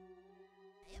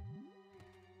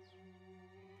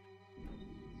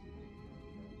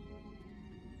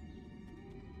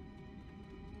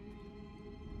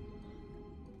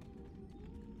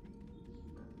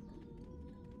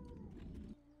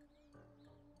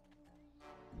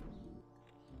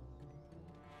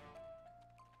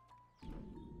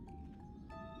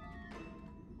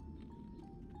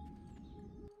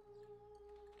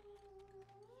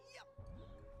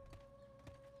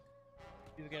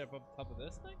either get up on top of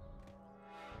this thing.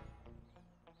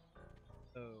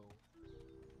 Oh.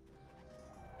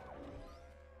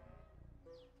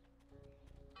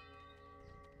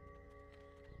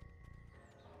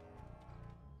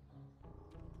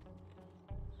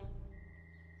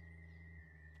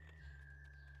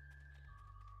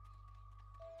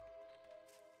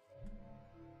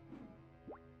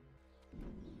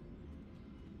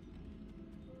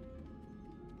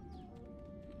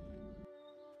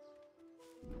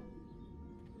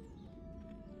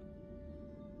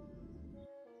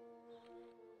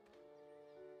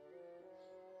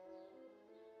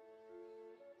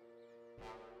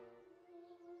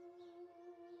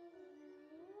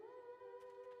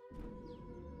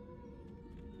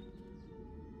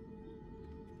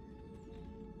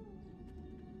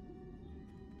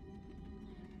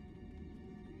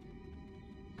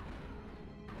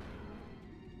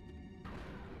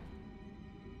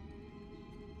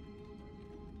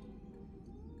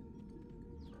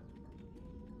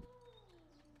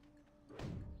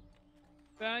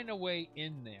 Find a way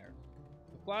in there.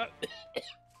 The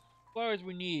flowers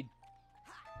we need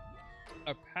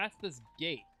are past this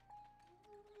gate.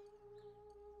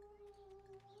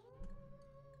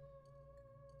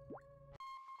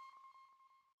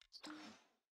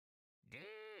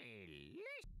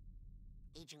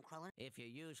 Agent Cruller? If you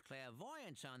use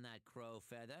clairvoyance on that crow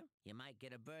feather, you might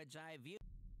get a bird's eye view.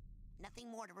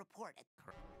 Nothing more to report.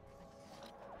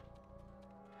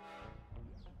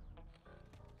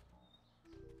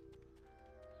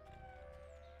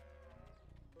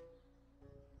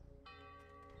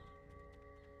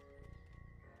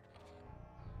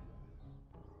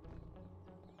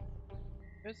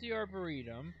 There's the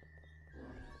Arboretum.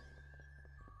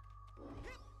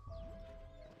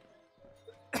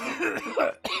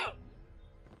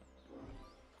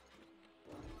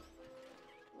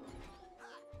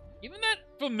 Even that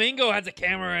flamingo has a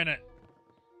camera in it.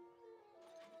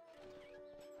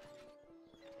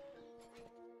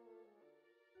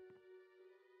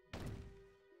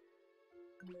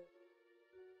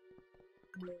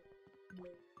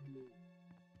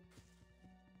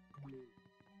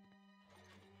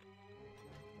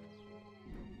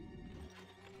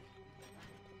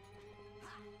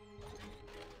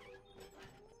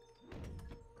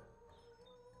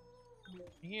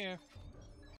 Here.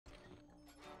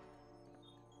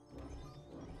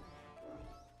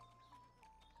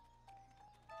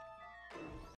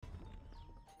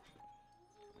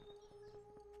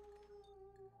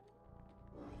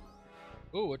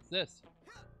 Ooh, what's this?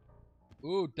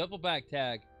 Ooh, double back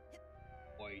tag.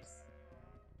 Voice.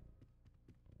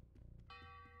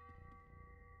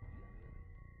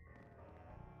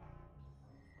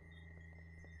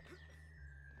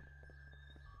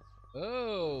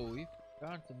 Oh, we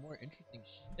found some more interesting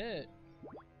shit.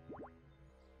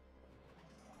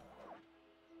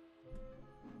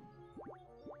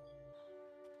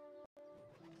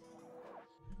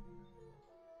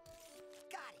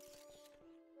 Got it.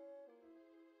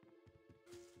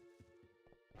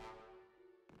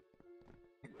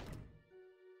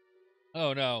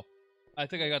 Oh no. I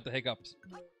think I got the hiccups.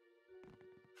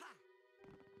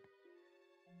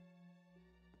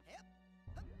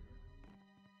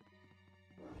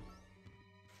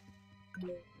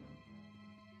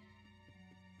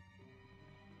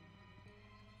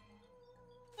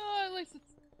 Oh, at least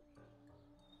it's...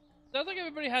 Sounds like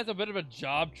everybody has a bit of a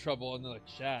job trouble in the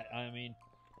chat. I mean...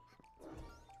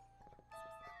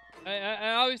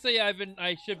 I obviously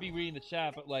I should be reading the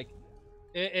chat, but like...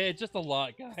 It's just a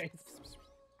lot, guys.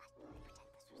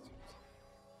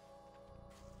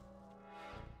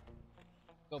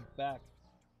 Go back.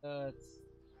 It's...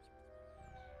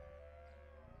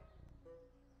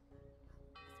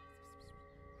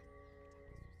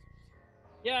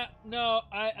 Yeah, no,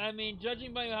 I mean,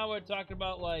 judging by how we're talking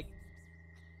about, like,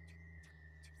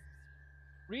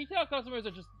 retail customers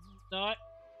are just not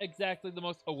exactly the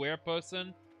most aware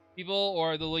people,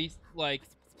 or the least, like,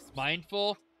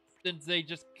 mindful, since they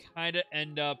just kind of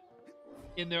end up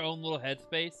in their own little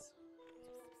headspace.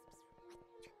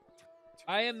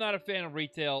 I am not a fan of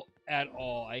retail at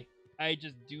all. I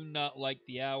just do not like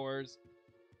the hours.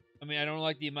 I mean, I don't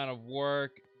like the amount of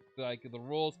work, like, the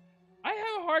rules. I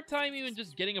have a hard time even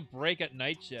just getting a break at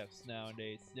night shifts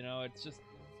nowadays. You know, it's just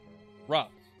rough.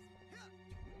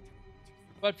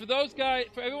 But for those guys,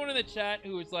 for everyone in the chat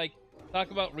who is like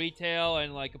talk about retail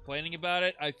and like complaining about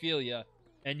it, I feel ya,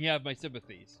 and you have my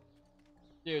sympathies.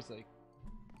 Seriously.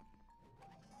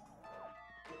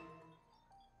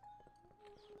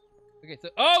 Okay, so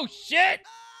oh shit!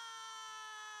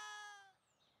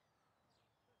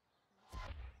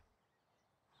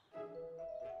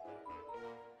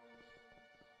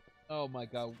 Oh my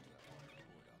god.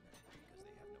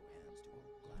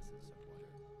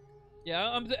 Yeah,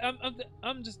 I'm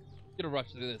just gonna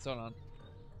rush through this. Hold on.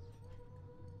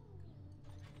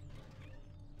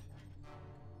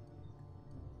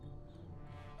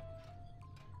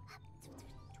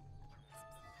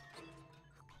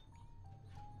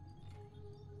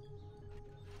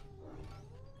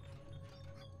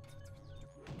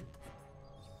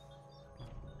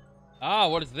 Ah,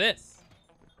 what is this?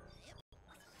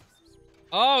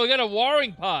 Oh, we got a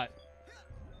warring pot.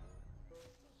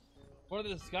 What are the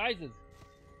disguises?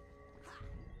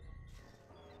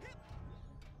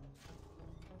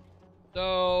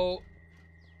 So,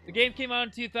 the game came out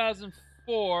in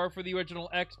 2004 for the original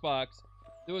Xbox.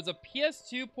 There was a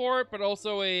PS2 port, but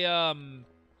also a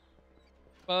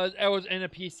it was in a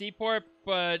PC port.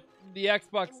 But the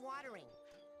Xbox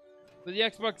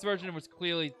version was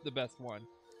clearly the best one.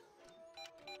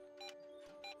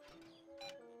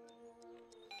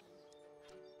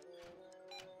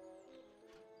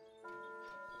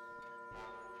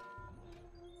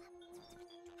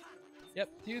 Yep,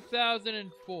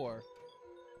 2004.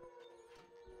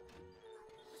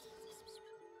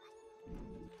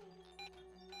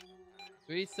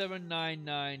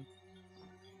 $3,799.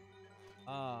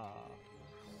 Ah.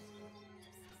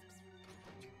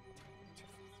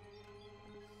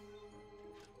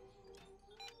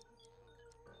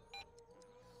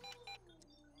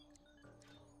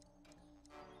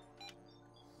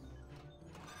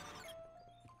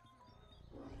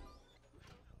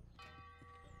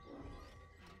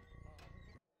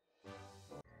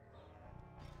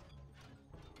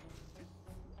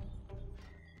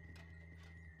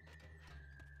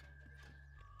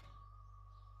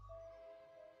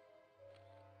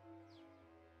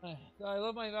 I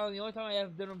love my family. The only time I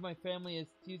have dinner with my family is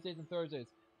Tuesdays and Thursdays.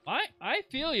 I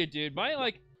feel you, dude.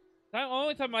 My the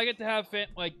only time I get to have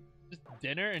just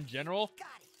dinner in general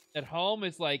at home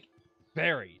is like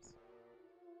berries.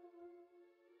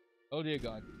 Oh dear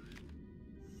God.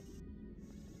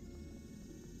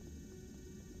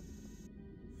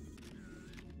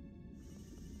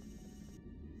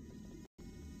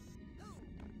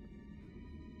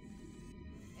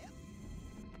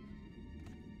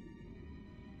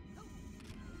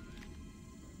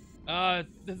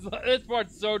 This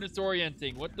part's so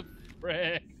disorienting. What the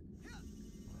frick?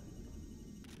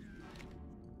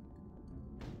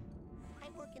 I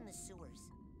work in the sewers.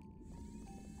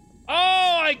 Oh,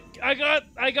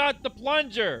 I got the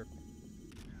plunger.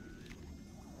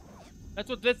 That's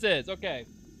what this is. Okay.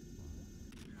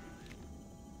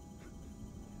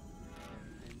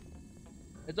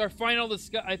 It's our final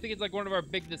disguise. I think it's like one of our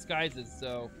big disguises.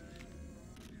 So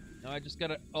now I just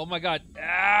gotta. Oh my God!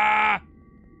 Ah!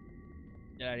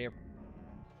 Get out of here.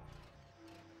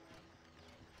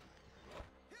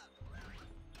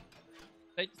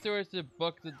 Take the sewers to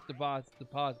book the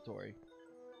depository.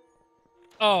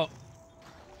 Oh.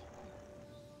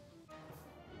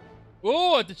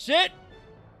 Oh, what the shit?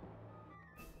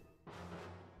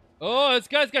 Oh, this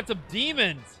guy's got some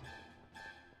demons.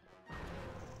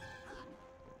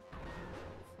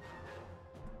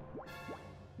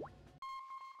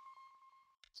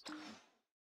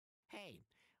 Hey,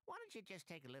 why don't you just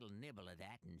take a little nibble of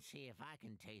that and see if I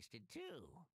can taste it too?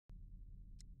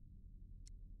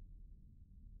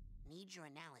 Need your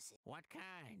analysis. What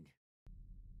kind?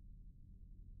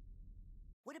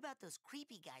 What about those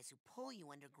creepy guys who pull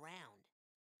you underground?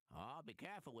 Oh, be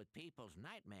careful with people's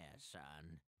nightmares,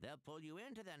 son. They'll pull you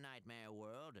into their nightmare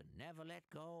world and never let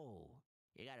go.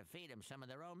 You gotta feed them some of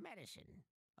their own medicine.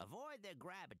 Avoid their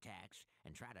grab attacks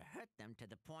and try to hurt them to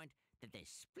the point that they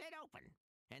split open.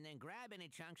 And then grab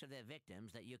any chunks of their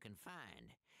victims that you can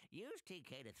find. Use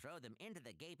TK to throw them into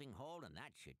the gaping hole, and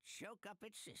that should choke up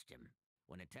its system.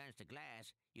 When it turns to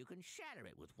glass, you can shatter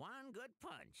it with one good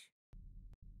punch.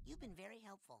 You've been very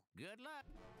helpful. Good luck.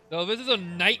 So this is a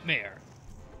nightmare.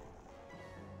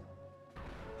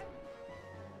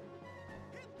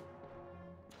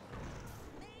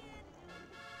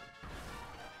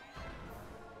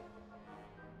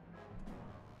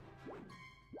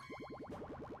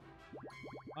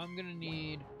 I'm gonna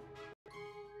need.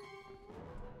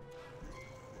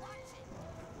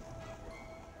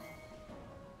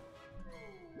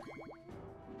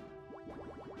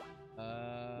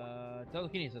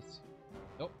 Telekinesis.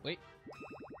 Oh, wait.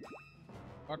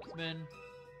 Marksman.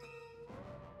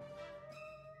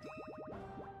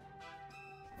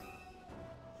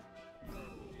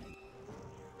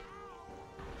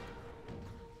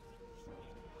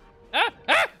 Ah!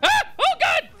 Ah! Ah! Oh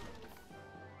God!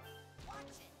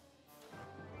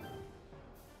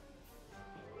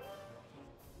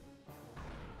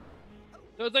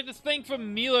 So it's like this thing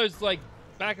from Mila's like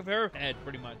back of her head,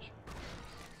 pretty much.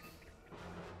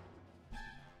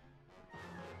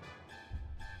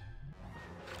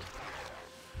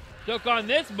 Took on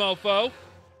this mofo.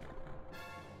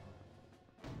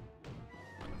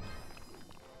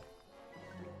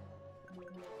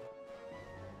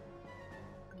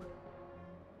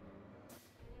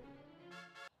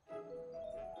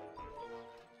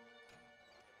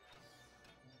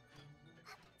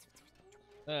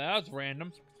 That was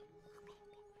random.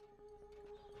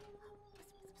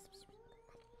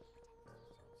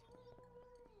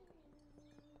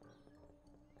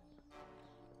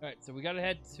 Alright, so we gotta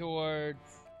head towards...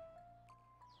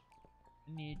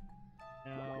 I need...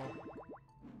 No...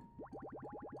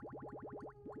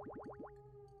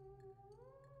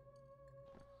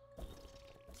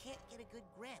 Can't get a good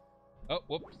grip. Oh,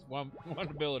 whoops. One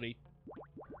ability.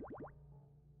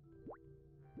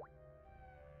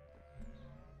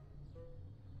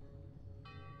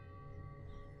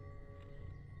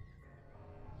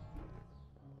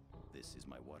 This is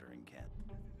my watering can.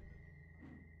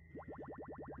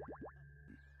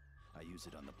 I use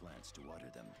it on the plants to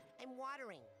water them. I'm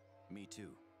watering. Me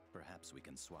too. Perhaps we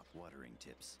can swap watering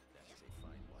tips. That is a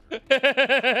fine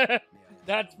watering.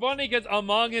 That's funny because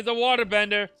Among is a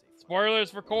waterbender.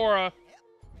 Spoilers for Korra.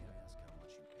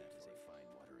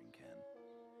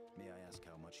 May I ask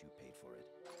how much you paid for it?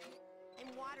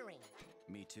 I'm watering.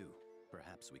 Me too.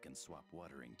 Perhaps we can swap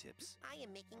watering tips. I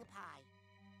am making a pie.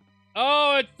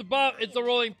 Oh, it's the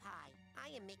rolling. Pie. I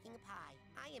am making a pie.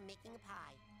 I am making a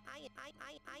pie. I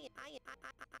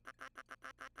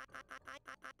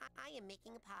am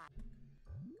making a pie.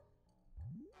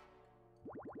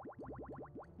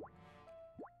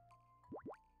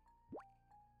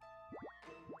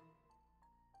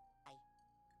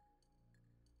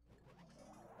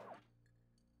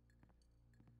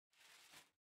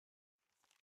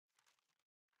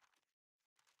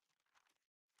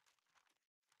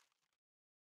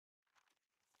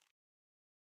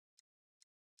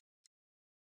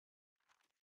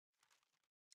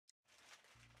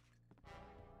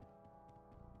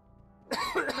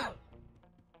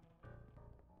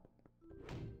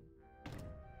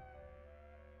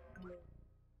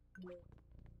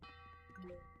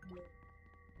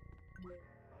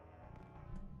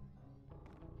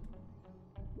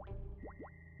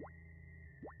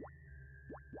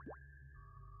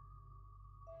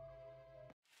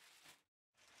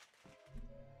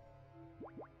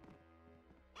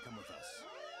 Come with us.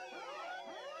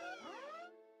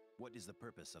 What is the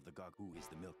purpose of the gog? Who is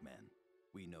the milkman?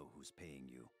 We know who's paying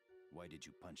you. Why did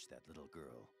you punch that little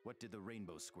girl? What did the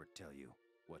rainbow squirt tell you?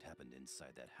 What happened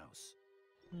inside that house?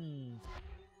 Is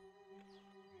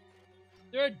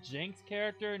there a Jinx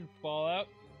character in Fallout?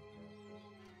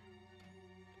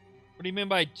 What do you mean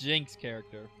by Jinx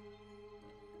character?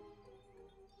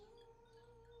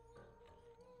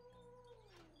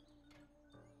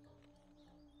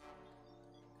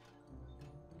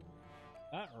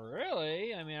 Not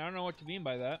really. I mean, I don't know what you mean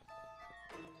by that.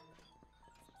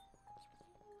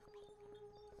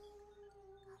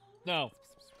 No.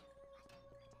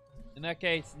 In that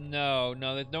case, no.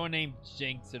 No, there's no one named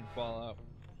Jinx in Fallout.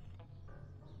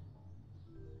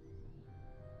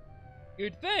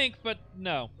 You'd think, but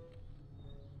no.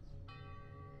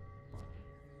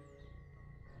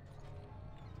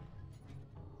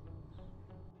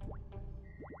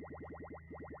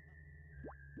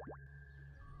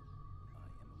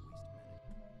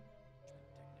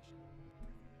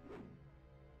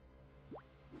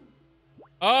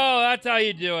 Oh, that's how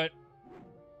you do it.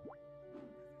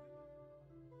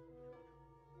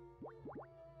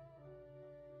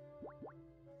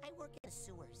 I work in the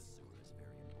sewers. The sewer is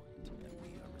very important, and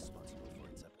we are responsible for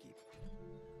its upkeep.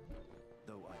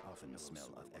 Though I often smell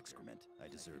of excrement, I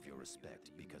deserve your respect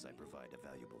because I provide a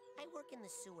valuable... I work in the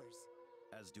sewers.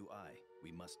 As do I.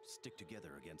 We must stick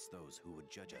together against those who would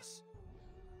judge us.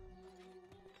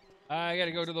 I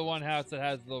gotta go to the one house that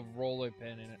has the roller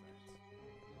pin in it.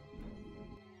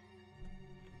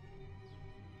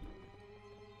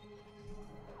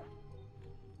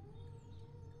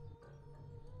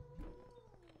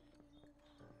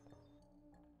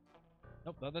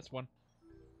 Nope, not this one.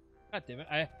 God damn it.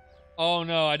 Oh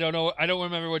no, I don't know. I don't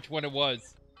remember which one it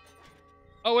was.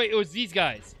 Oh wait, it was these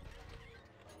guys.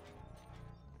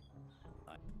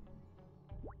 I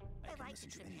can listen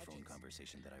to any phone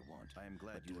conversation that I want. I am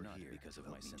glad you are here because of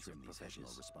my sense of professional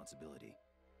responsibility.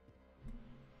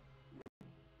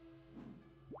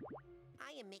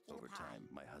 I am making Over a pie. time,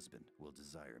 my husband will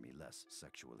desire me less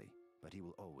sexually, but he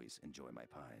will always enjoy my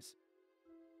pies.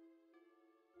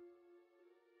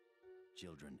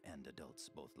 Children and adults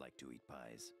both like to eat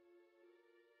pies.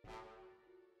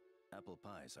 Apple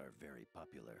pies are very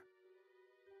popular.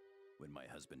 When my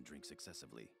husband drinks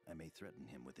excessively, I may threaten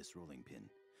him with this rolling pin,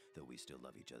 though we still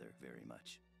love each other very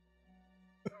much.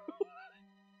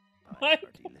 Pies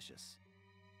are delicious.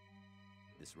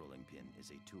 This rolling pin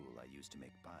is a tool I use to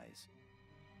make pies.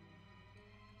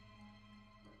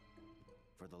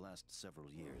 For the last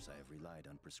several years, I have relied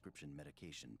on prescription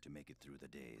medication to make it through the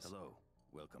days. Hello,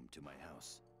 welcome to my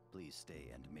house. Please stay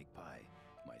and make pie.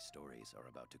 My stories are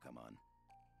about to come on.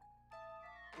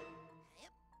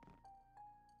 Yep.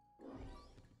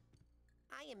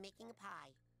 I am making a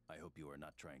pie. I hope you are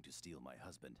not trying to steal my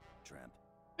husband, tramp.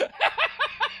 Pies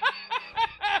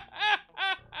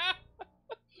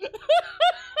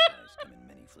come in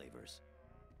many flavors.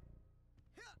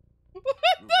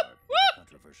 Rhubarb is a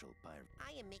controversial pie.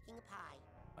 I am making a pie.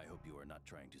 I hope you are not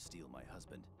trying to steal my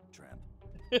husband, tramp.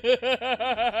 Oh, Though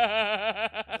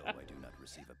I do not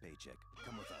receive a paycheck,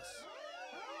 come with us.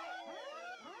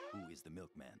 Who is the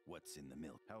milkman? What's in the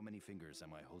milk? How many fingers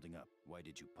am I holding up? Why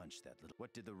did you punch that little...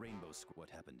 What did the rainbow squirt? What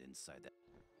happened inside that?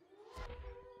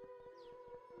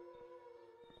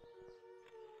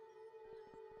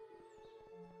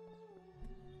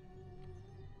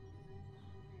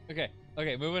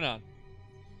 Okay, moving on.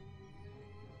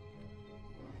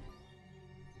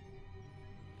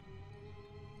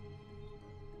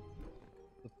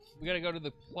 We gotta go to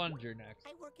the plunger next.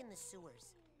 I work in the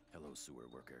sewers. Hello, sewer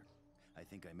worker. I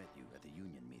think I met you at the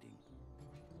union meeting.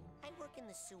 I work in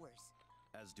the sewers.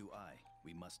 As do I.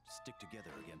 We must stick together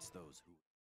against those who...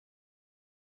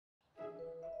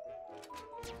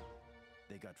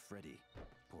 They got Freddy.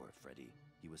 Poor Freddy.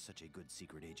 He was such a good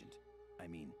secret agent. I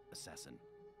mean, assassin.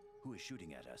 Who is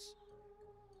shooting at us?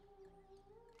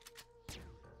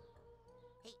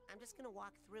 Hey, I'm just gonna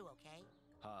walk through, okay?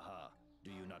 Ha ha. Do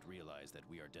you not realize that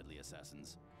we are deadly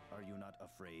assassins? Are you not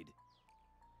afraid?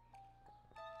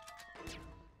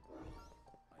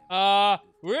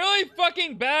 Really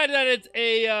fucking bad that it's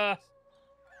a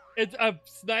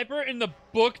sniper in the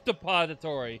book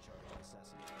depository.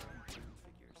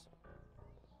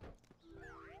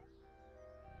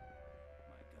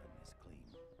 My gun is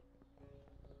clean.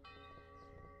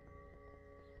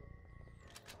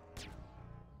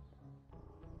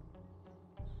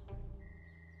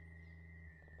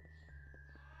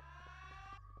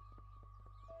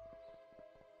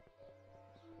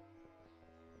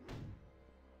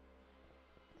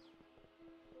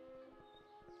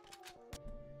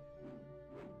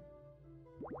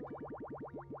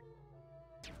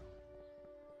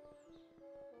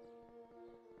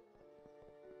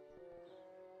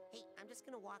 just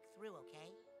gonna walk through,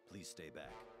 okay? Please stay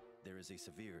back. There is a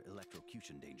severe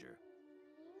electrocution danger.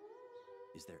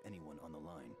 Is there anyone on the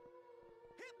line?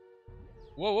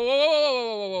 Whoa, whoa, whoa, whoa, whoa,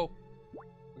 whoa, whoa, whoa.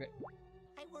 Okay.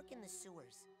 I work in the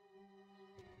sewers.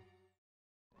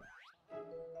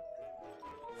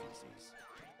 Feces.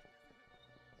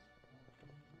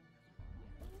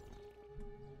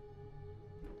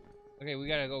 Okay, we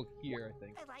gotta go here, I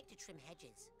think. I like to trim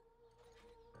hedges.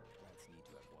 Plants need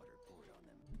to have water poured on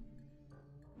them.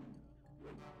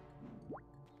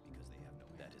 Because they have no.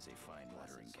 That is a fine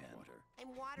watering can.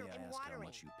 I'm May I ask watering. how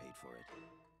much you paid for it?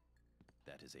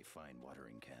 That is a fine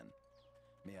watering can.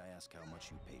 May I ask how much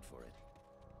you paid for it?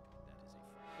 That is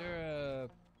a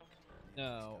fine.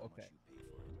 No, okay.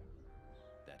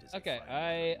 That is a Okay, fine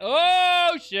watering can.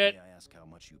 oh shit! May I ask how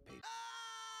much you paid?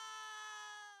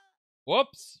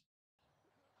 Whoops!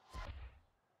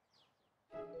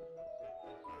 I enjoy watering.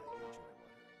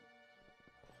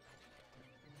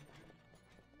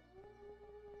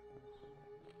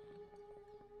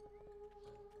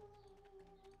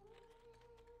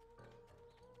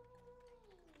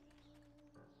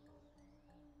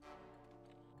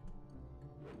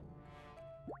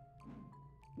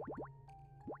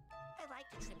 I like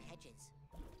to trim hedges.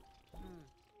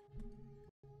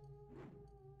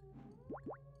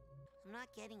 I'm not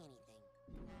getting anything.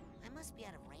 I must be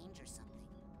out of range or something.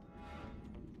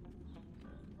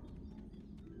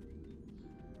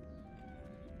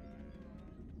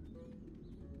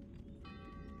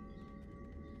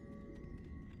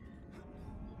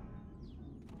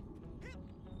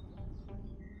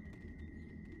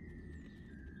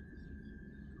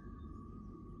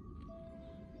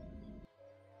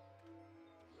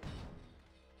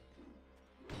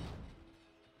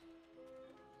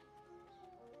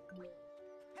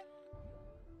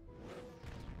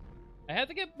 I have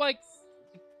to get like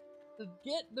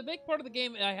the big part of the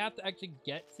game I have to actually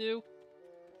get to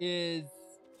is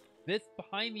this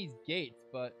behind these gates,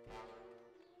 but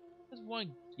I just want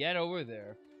to get over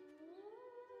there.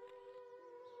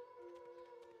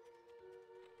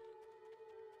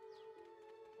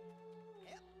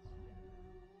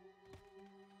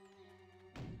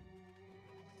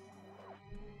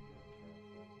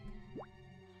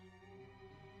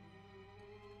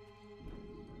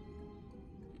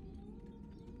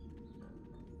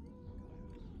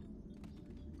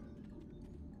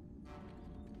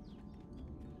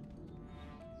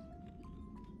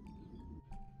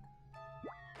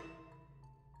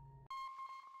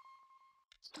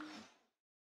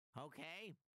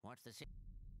 Okay, what's the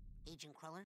Agent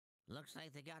Cruller? Looks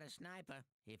like they got a sniper.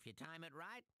 If you time it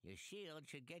right, your shield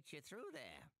should get you through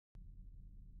there.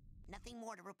 Nothing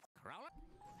more to report. Crawler?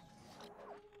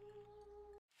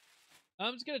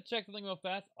 I'm just gonna check something real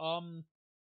fast. Gonna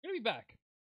be back.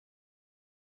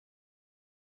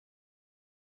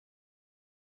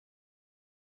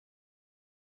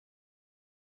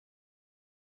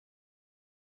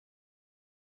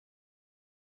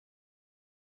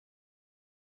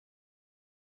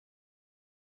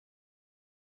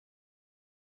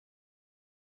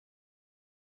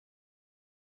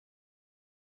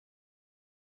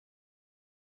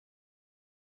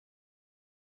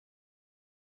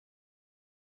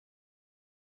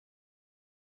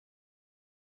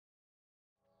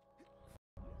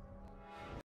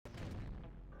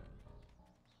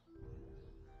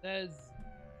 Says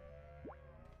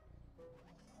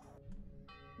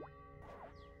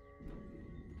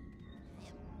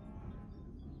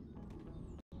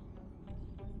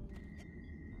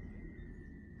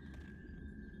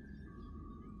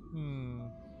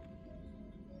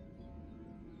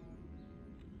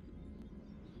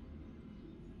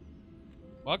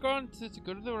walk on to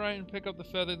go to the right and pick up the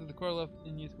feather that the core left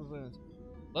in useful lands.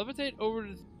 Levitate over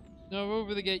to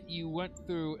over the gate you went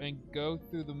through and go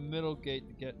through the middle gate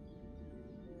to get.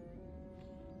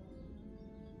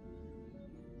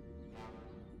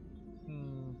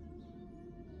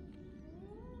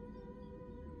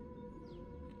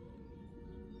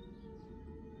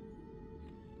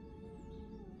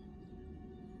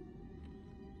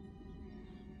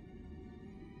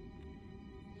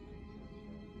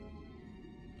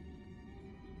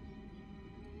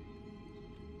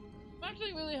 I'm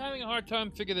actually really having a hard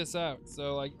time figuring this out.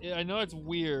 So like, I know it's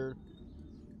weird.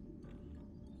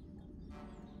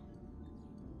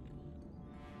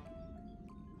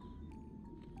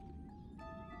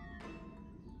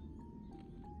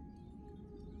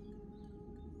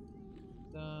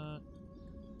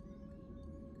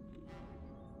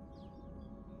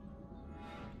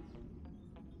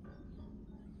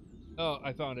 Oh,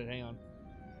 I found it. Hang on.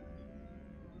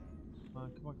 Come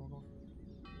on, come on, come on, come on.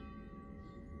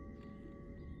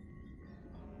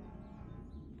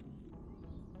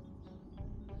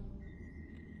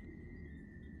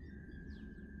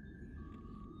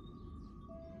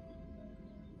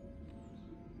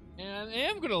 And I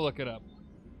am gonna look it up.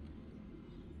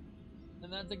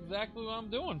 And that's exactly what I'm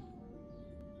doing.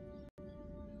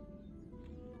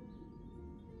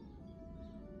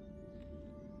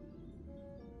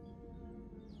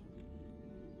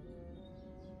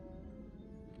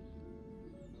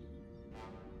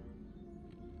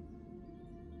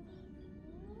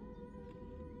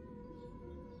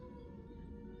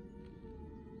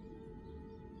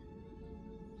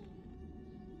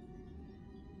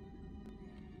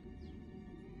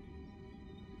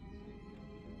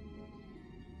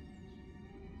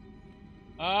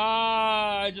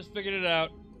 Ah, I just figured it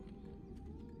out.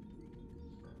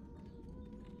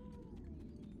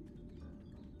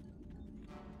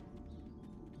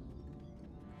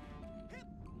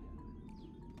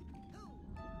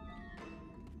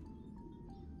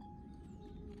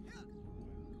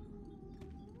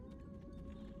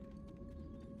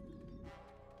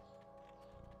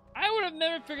 I would have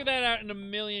never figured that out in a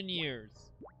million years.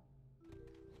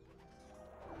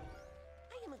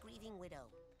 I am a grieving widow.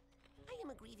 I am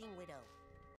a grieving widow.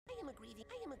 I am a grieving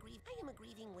widow. I am a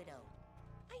grieving widow.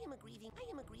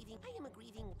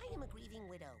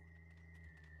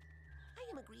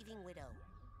 I am a grieving widow.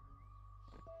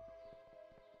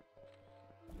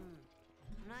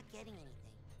 I'm not getting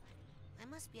anything. I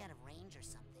must be out of range or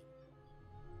something.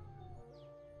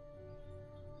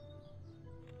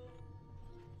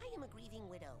 I am a grieving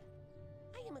widow.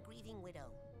 I am a grieving widow.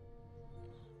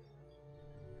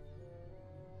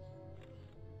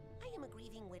 I am a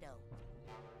grieving widow.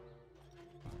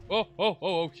 Oh, oh,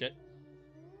 oh, oh, shit.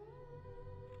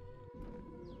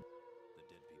 The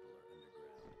dead people are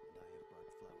underground, and I have brought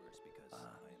flowers because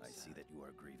I see that you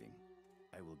are grieving.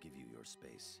 I will give you your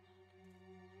space.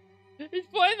 He's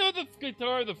playing with the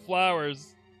guitar, the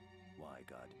flowers. Why,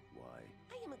 God? Why?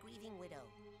 I am a grieving widow.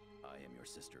 I am your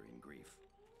sister in grief.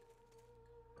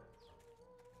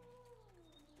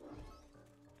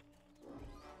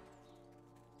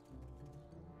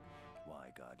 Why,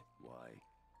 God? Why?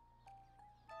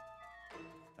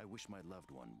 I wish my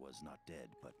loved one was not dead,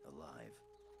 but alive.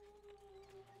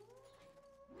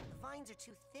 The vines are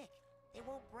too thick. They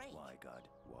won't break. Why, God?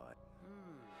 Why?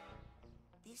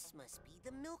 This must be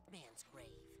the milkman's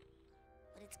grave.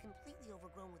 But it's completely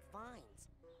overgrown with vines.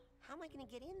 How am I going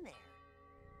to get in there?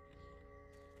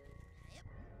 Yep.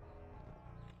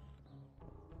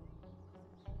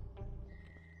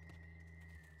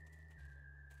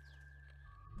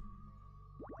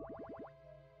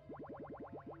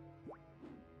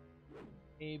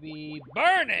 Maybe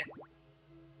burn it!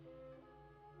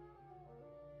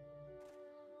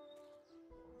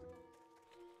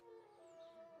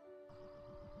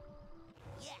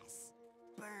 Yes!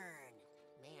 Burn!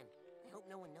 Man, I hope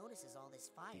no one notices all this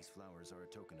fire. These flowers are a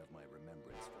token of my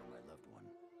remembrance for my loved one.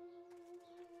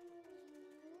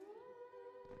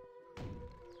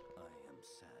 I am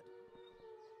sad.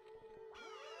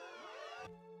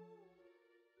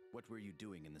 What were you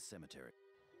doing in the cemetery?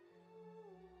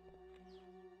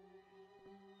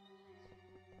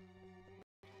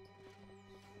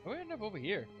 Oh, we end up over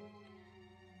here.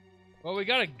 Well, we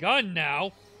got a gun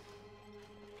now.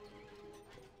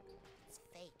 It's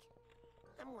fake.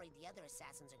 I'm worried the other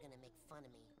assassins are gonna make fun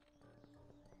of me.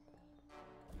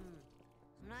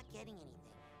 I'm not getting anything.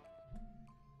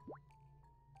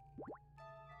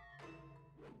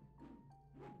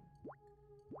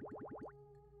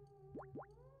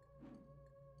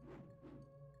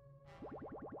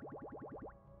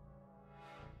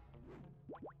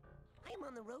 I am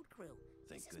on the road crew.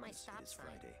 Thank This is my goodness stop it is sign.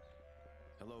 Friday.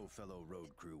 Hello, fellow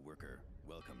road crew worker.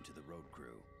 Welcome to the road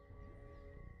crew.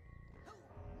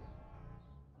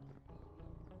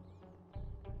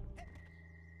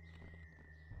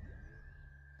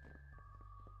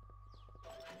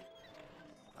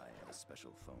 I have a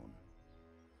special phone.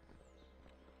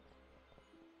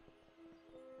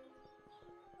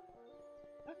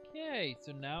 Okay,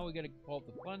 so now we gotta call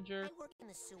the plunger. I work in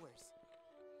the sewers.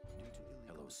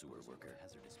 Hello, sewer worker.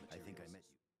 I think I met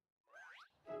you.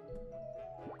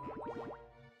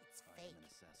 It's I am fake. an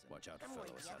assassin. Watch out, I'm fellow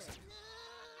worried the other. assassin.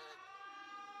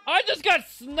 I just got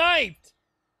sniped!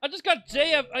 I just got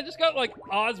JF. I just got like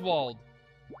Oswald.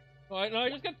 Oh, no, I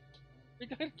got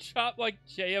chopped like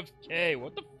JFK.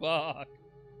 What the fuck?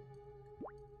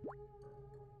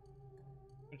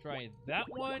 We're gonna try that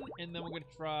one, and then we're gonna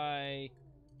try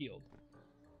healed.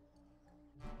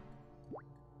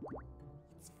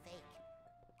 It's fake.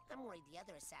 I'm worried the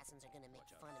other assassins are gonna make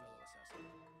Watch out, fun of fellow me. assassin.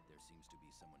 There seems to be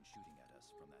someone shooting at us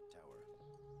from that tower.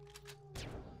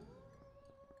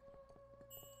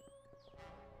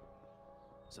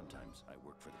 Sometimes I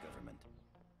work for the government.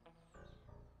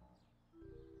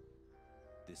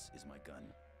 This is my gun.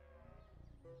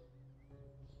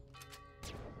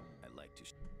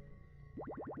 to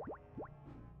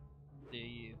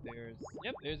See, there's...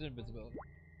 Yep, there's invisibility.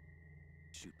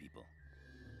 shoot people.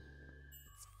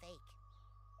 It's fake.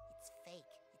 It's fake.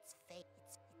 It's fake.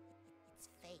 It's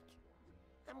fake.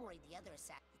 I'm worried the other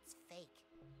It's fake.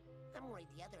 I'm worried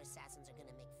the other assassins are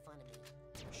gonna make fun of me.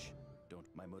 Shh. Don't.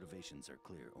 My motivations are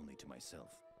clear only to myself.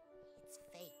 It's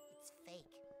fake. It's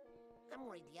fake. I'm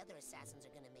worried the other assassins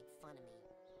are gonna make fun of me.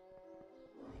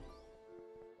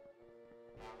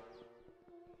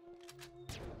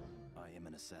 I am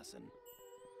an assassin.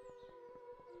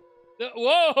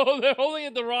 Whoa! They're holding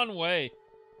it the wrong way.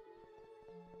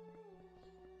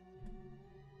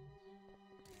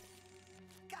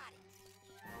 Got it.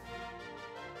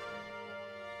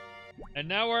 And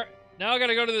now I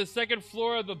gotta go to the second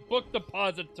floor of the book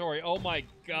depository. Oh my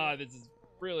god, this is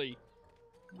really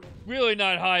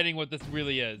not hiding what this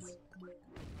really is.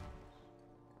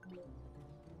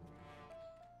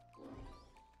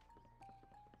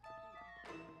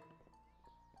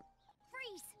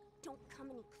 Freeze! Don't come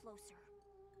any closer.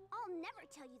 I'll never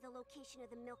tell you the location of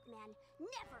the milkman.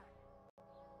 Never!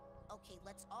 Okay,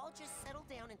 let's all just settle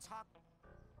down and talk.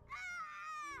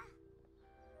 Ah!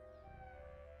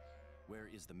 Where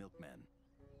is the milkman?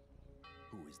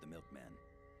 Who is the milkman?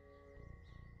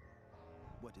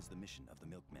 What is the mission of the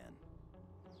milkman?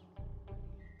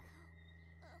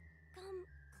 Come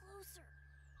closer.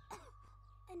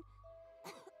 And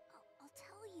I'll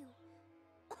tell you.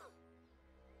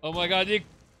 Oh my god,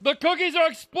 the cookies are I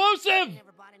explosive!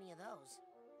 never bought any of those.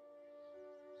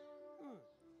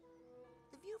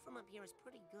 The view from up here is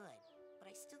pretty good, but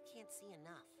I still can't see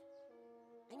enough.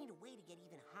 I need a way to get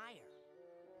even higher.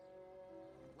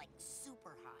 Like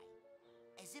super high.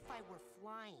 As if I were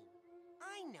flying.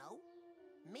 I know.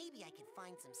 Maybe I could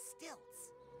find some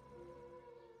stilts.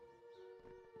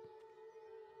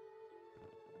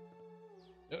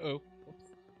 Uh-oh.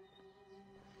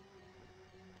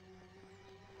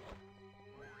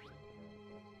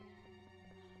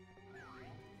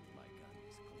 My gun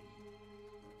is clean.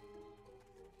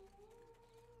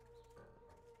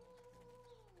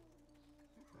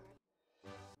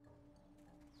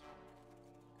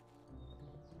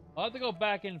 I'll have to go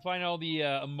back and find all the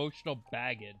emotional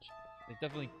baggage. They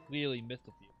definitely clearly missed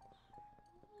a few.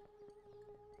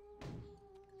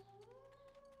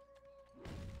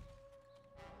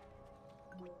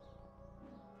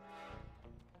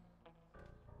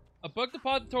 A book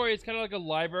depository is kind of like a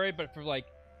library, but for like,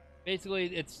 basically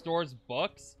it stores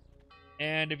books.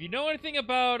 And if you know anything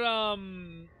about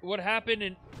what happened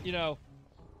in, you know,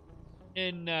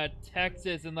 in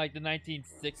Texas in like the 1960s.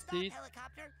 Stop,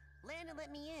 helicopter. Land and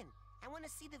let me in. I want to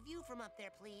see the view from up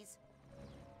there, please.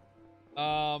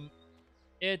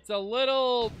 It's a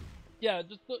little, yeah,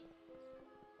 just look,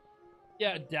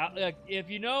 yeah, like, if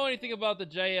you know anything about the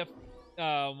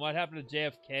what happened to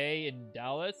JFK in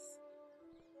Dallas,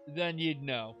 then you'd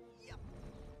know.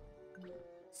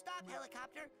 Stop,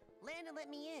 helicopter. Land and let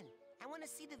me in. I want to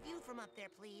see the view from up there,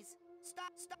 please.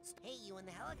 Stop. Hey, you in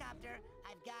the helicopter.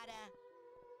 I've gotta...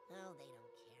 Oh, they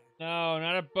don't care. No,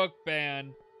 not a book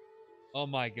ban. Oh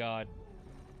my god.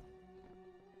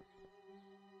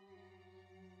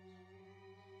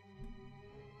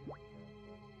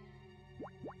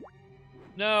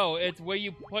 No, it's where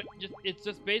you put it's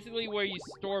just basically where you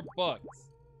store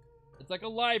books. It's like a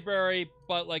library,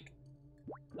 but like,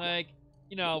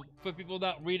 you know, for people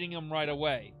not reading them right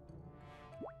away.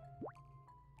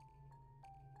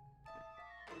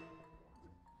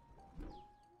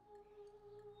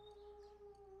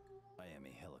 I am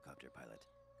a helicopter pilot.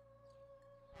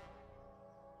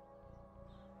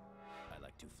 I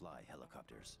like to fly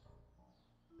helicopters.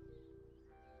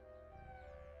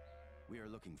 We are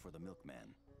looking for the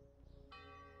milkman.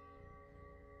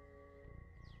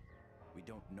 We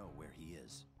don't know where he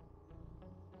is.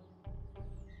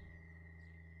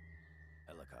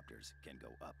 Helicopters can go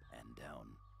up and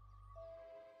down.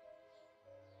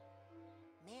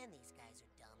 Man, these guys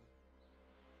are dumb.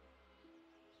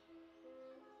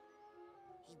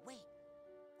 Hey, wait.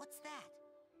 What's that?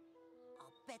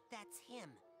 I'll bet that's him.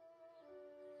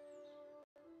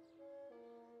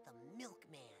 The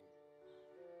milkman.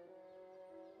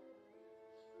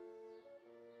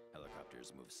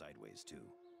 Helicopters move sideways too,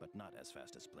 but not as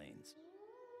fast as planes.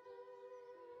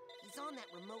 He's on that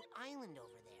remote island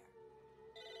over there.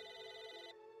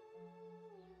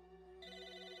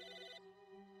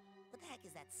 What the heck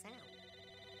is that sound?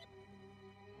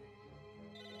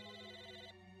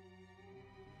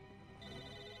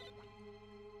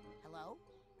 Hello?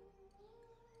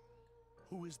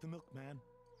 Who is the milkman?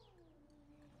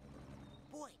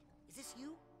 Boyd, is this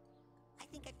you? I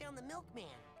think I found the milkman.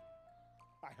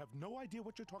 I have no idea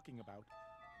what you're talking about.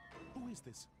 Who is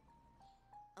this?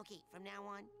 Okay, from now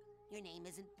on, your name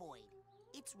isn't Boyd.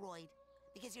 It's Royd,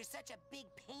 because you're such a big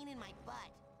pain in my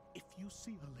butt. If you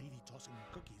see a lady tossing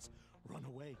cookies, run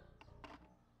away.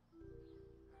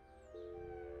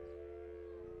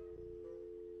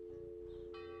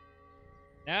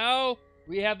 Now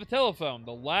we have the telephone,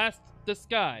 the last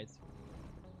disguise.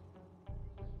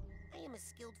 I am a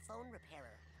skilled phone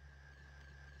repairer.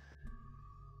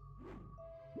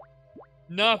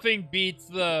 Nothing beats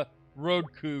the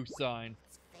road coup sign.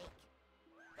 It's fake.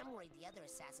 I'm worried the other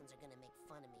assassins are gonna make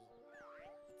fun of me.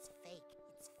 It's fake.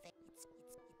 It's fake.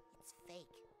 It's fake.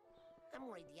 I'm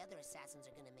worried the other assassins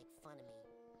are gonna make fun of me.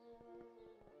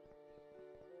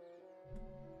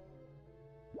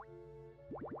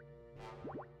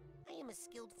 I am a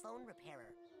skilled phone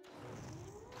repairer.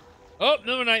 Oh,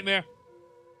 another nightmare.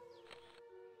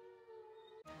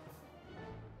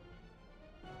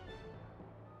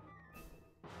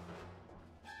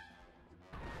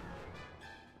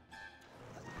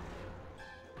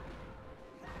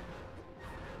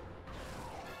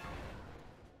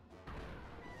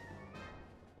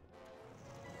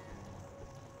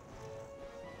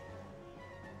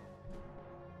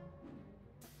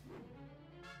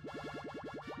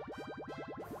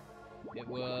 It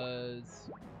was...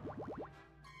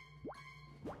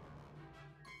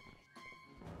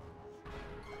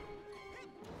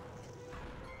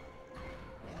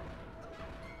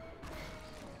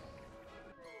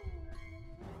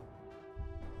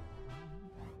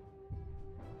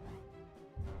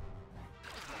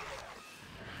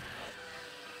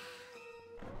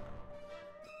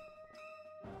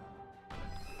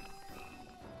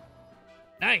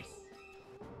 Nice!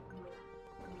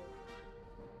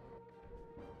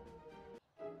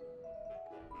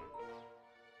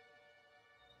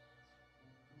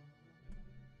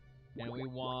 And we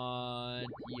want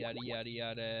yada yada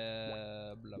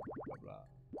yada blah blah blah.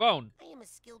 Phone. I am a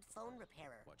skilled phone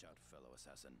repairer. Watch out, fellow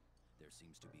assassin. There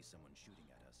seems to be someone shooting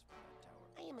at us from that tower.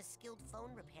 I am a skilled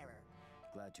phone repairer.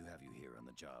 Glad to have you here on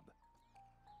the job.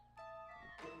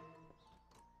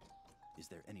 Is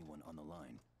there anyone on the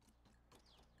line?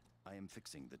 I am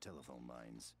fixing the telephone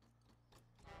lines.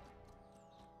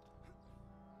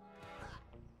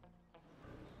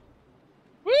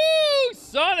 Woo!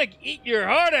 Sonic, eat your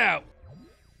heart out!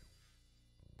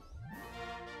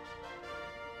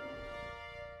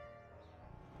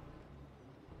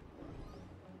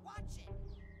 Watch it.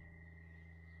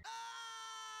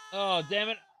 Oh, damn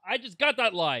it. I just got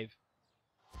that live.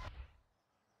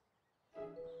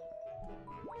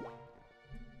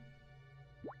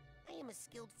 I am a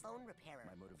skilled phone repairer.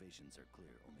 My motivations are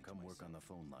clear. Only come work on the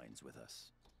phone lines with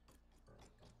us.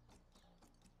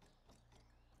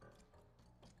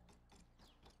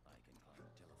 I can climb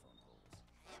telephone poles.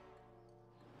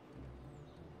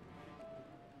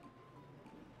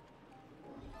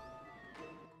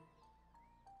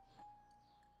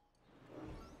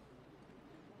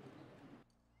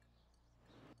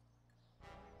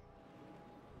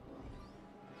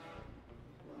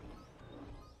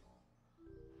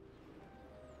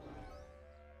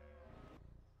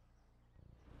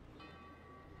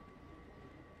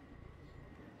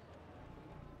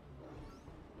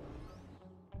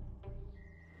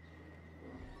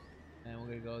 And we're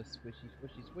gonna go swishy,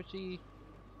 swishy, swishy.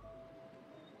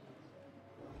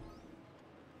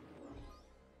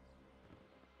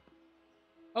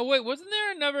 Oh wait, wasn't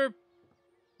there another?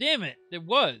 Damn it, there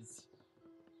was.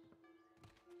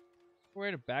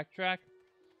 Where to backtrack?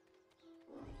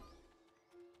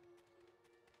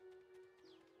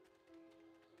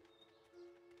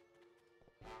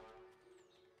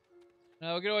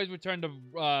 No, we could always return to,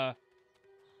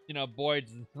 you know,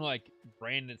 Boyd's, like,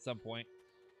 brain at some point.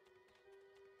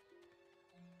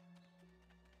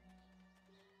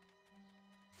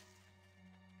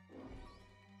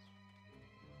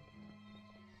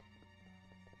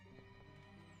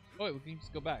 Oh, wait, we can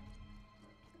just go back.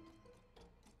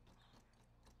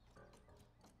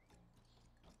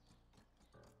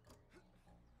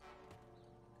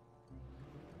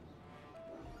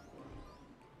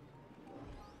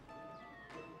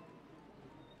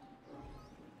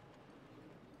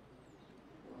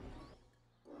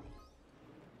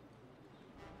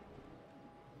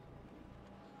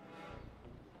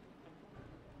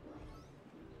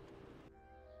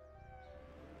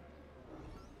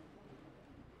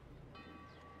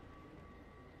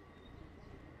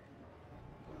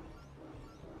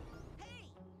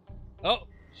 Oh,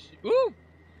 ooh,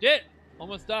 shit,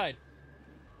 almost died.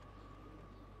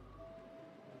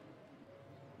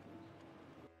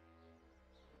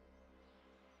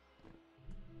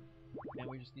 And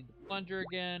we just need the plunger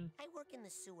again. I work in the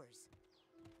sewers.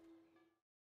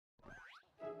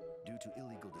 Due to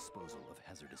illegal disposal of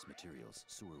hazardous materials,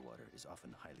 sewer water is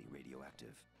often highly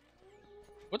radioactive.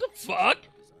 What the fuck?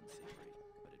 This is unsavory,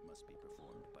 but it must be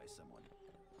performed by someone.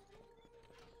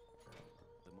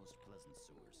 The most pleasant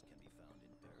sewers can be found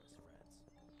in Paris,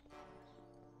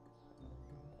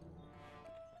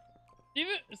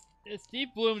 France. Steve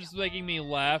Bloom just making me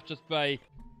laugh just by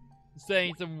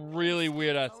saying some really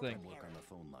weird ass thing. Work on the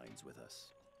phone lines with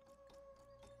us.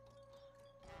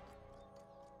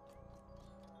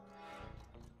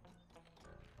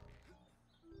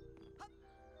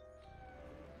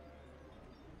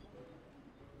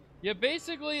 Yeah,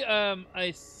 basically,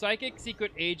 a psychic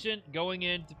secret agent going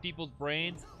into people's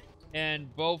brains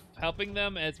and both helping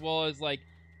them as well as, like,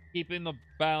 keeping the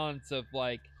balance of,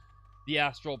 like, the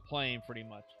astral plane, pretty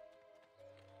much.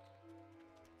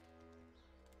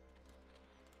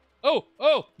 Oh,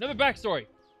 another backstory.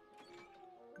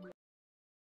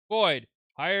 Boyd,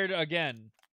 hired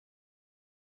again.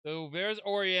 So there's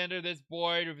Oriander, this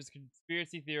Boyd with his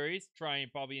conspiracy theories, trying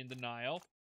probably in denial.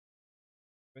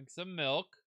 Drink some milk.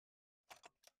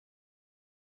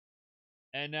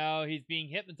 And now he's being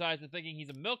hypnotized and thinking he's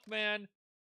a milkman.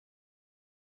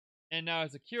 And now a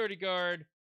security guard.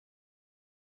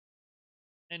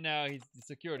 And now he's the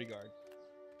security guard.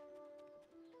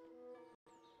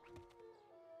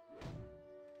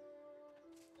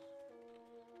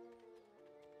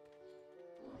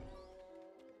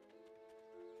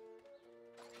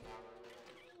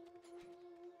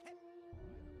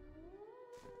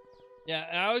 Yeah,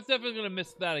 I was definitely going to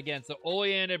miss that again. So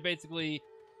Oleander basically,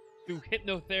 through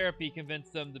hypnotherapy,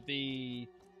 convinced them to be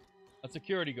a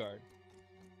security guard.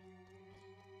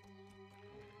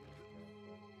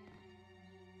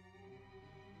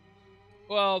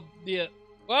 Well, the...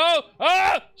 Whoa!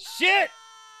 Oh! Shit!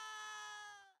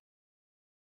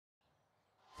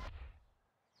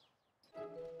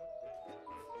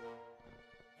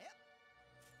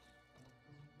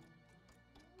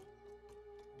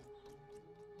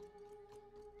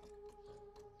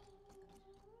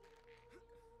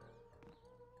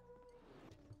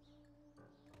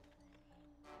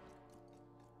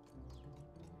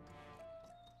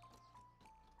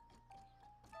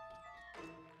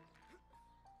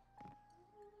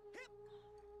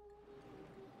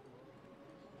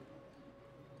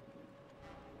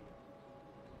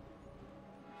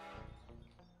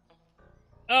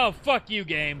 Oh, fuck you,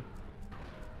 game.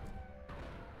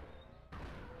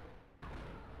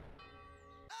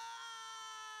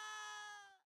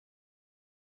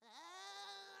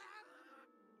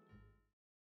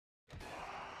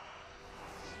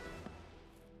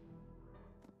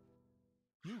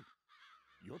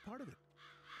 You're part of it.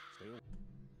 Stay away.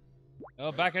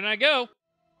 Oh, back and I go.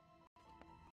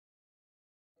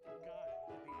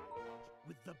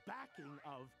 With the backing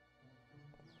of...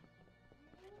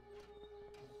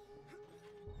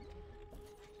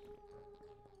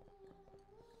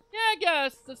 Yeah, I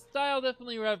guess. The style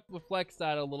definitely reflects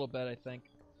that a little bit, I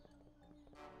think.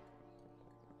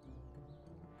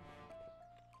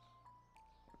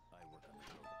 I work on the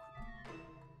road crew.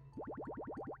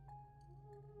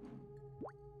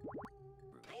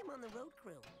 I am on the road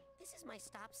crew. This is my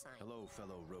stop sign. Hello,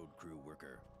 fellow road crew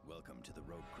worker. Welcome to the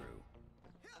road crew.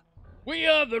 We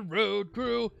are the road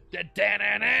crew.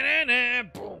 Da-da-na-na-na-na.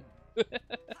 Boom.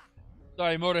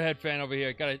 Sorry, Motorhead fan over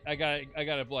here. I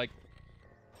gotta like.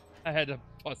 I had to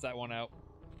bust that one out.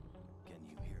 Can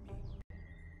you hear me?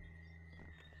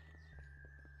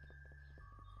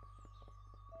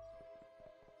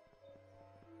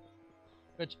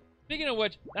 Which, speaking of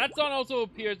which, that song also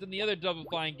appears in the other Double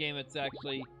Fine game. It's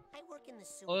actually I work in the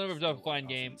another sewers. Double Fine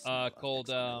game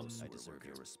called I deserve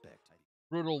your respect.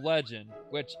 Brutal Legend,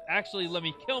 which actually Let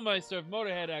Me Kill Myself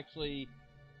Motorhead actually,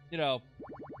 you know,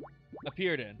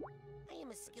 appeared in. I am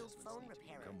a skilled phone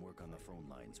repairer. Come work on the phone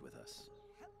lines with us.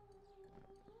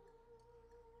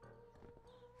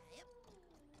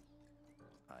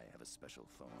 I have a special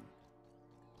phone.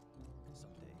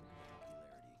 Someday, the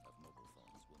popularity of mobile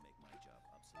phones will make my job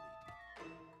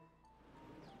obsolete.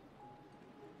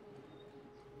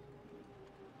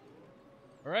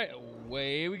 All right,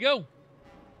 away we go.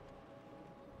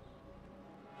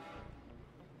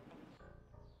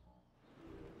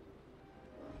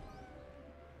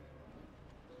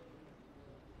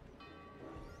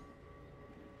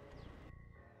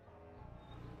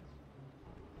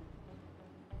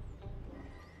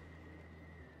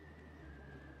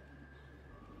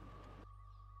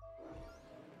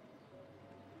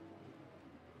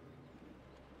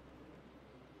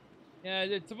 Yeah,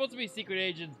 it's supposed to be secret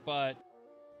agents, but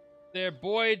they're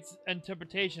Boyd's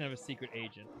interpretation of a secret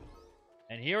agent.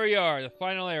 And here we are, the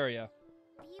final area.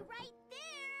 Be right there!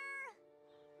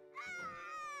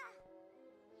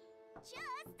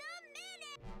 Just a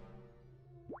minute!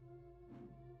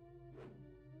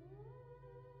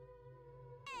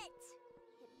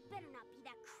 It better not be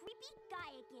that creepy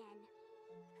guy again.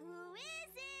 Who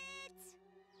is it?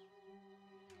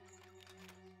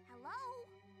 Hello?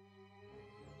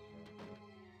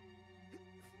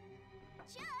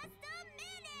 Just a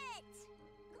minute!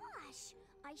 Gosh,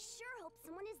 I sure hope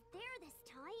someone is there this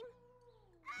time.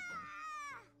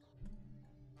 Ah!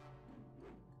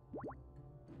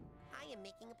 I am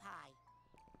making a pie.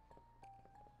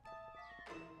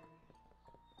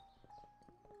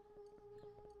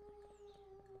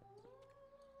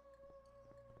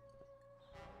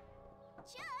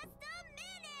 Just a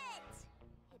minute!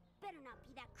 It better not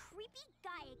be that creepy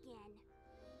guy again.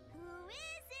 Who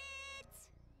is it?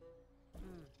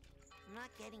 I'm not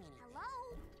getting anything.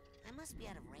 Hello? I must be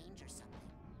out of range or something.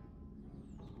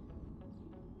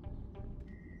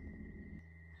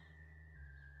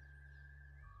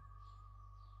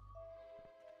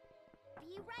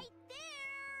 Be right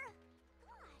there!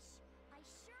 Gosh, I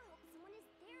sure hope someone is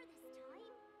there this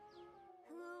time.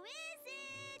 Who is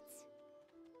it?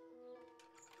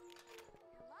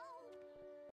 Hello?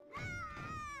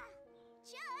 Ah!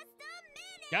 Just a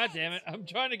minute! God damn it! I'm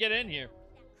trying to get in here.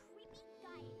 That creepy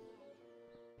guy again.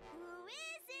 Who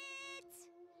is it?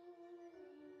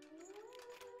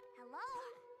 Hello?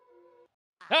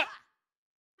 Ah!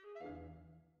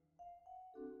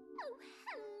 Oh,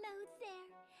 hello there.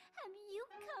 Have you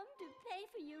come to pay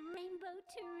for your rainbow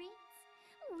treats?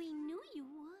 We knew you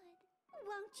would.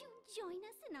 Won't you join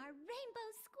us in our Rainbow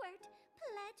Squirt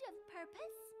Pledge of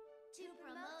Purpose? To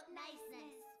promote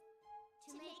niceness,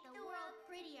 to make the world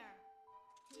prettier,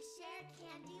 to share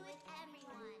candy with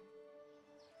everyone,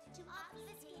 to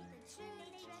obfuscate the true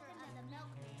nature of the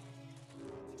milkman,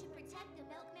 to protect the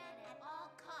milkman at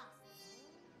all costs.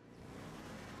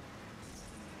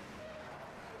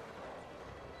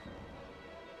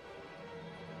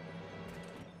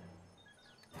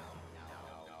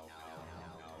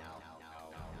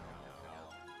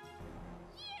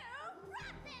 You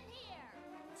brought them here!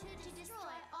 To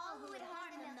destroy all who would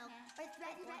harm the milk or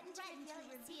threaten to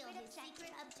reveal his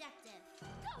secret objective.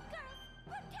 Go, girls!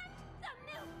 Protect the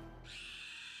milk!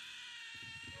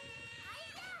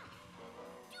 Ida!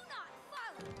 Do not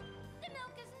follow! The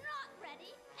milk is not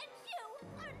ready, and you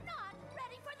are not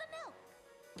ready for the milk!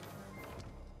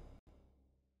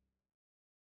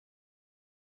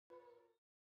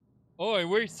 Oh,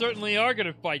 we certainly are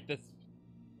gonna fight this.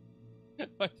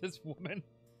 Fight this woman.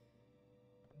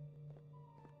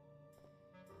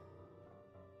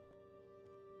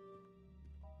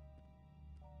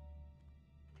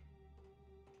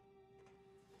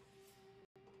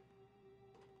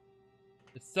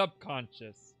 The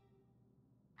subconscious.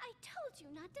 I told you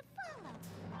not to follow.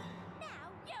 Now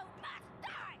you must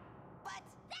die! But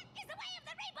That is the way of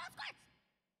the Rainbow Squirts!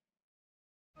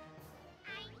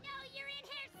 I know you're in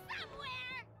here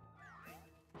somewhere!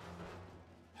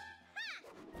 Ha!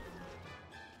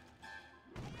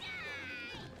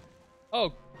 Die!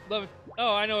 Oh, love.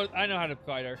 Oh, I know how to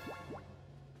fight her.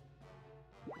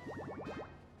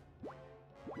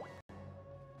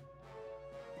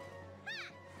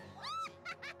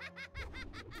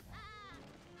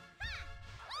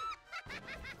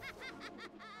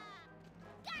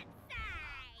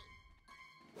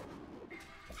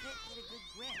 I can't get a good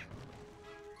grip.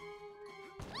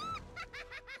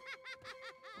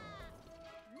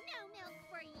 No milk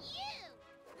for you!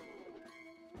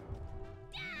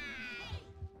 Die!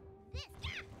 This...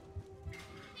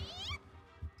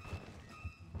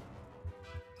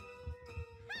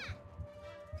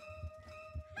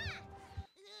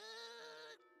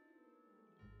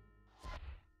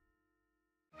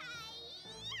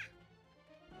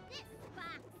 This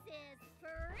box is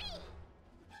free!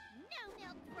 No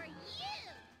milk for you!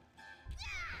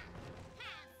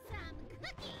 Have some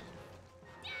cookies!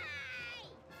 Die!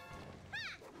 Ha!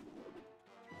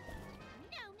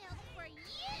 No milk for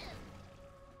you!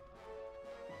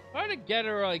 Try to get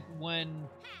her like when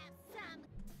Have some...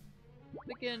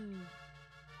 freaking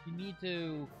you need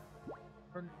to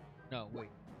turn. No, wait.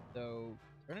 So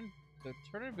turn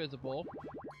invisible.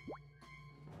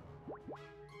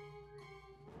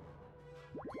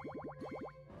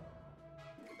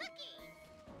 Cookies!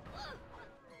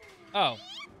 Oh.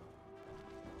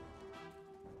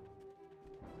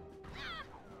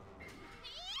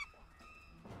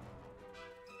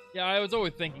 Yeah, I was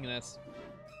always thinking this.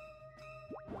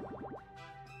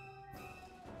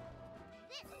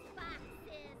 This box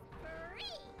is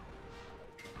free!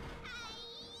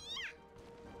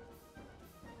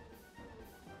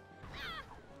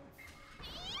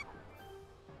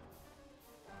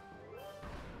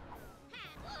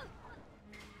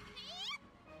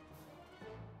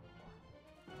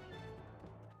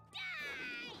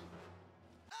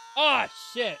 Oh,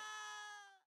 shit.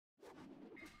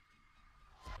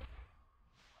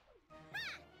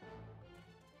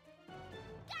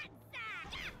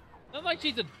 Not like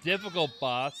she's a difficult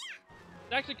boss.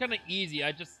 It's actually kind of easy.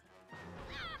 I just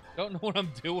don't know what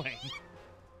I'm doing.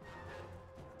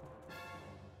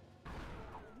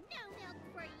 No milk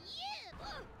for you.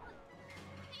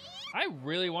 I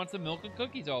really want some milk and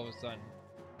cookies all of a sudden.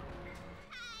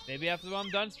 Maybe after I'm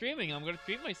done streaming, I'm gonna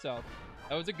treat myself.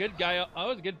 I was a good guy. I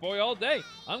was a good boy all day.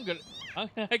 I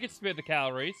can spare the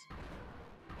calories.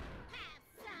 Have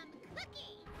some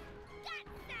cookies.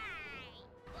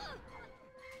 Gutsy.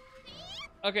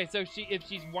 Okay, so if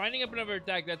she's winding up another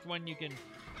attack, that's when you can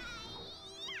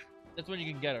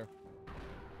get her.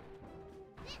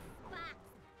 This box.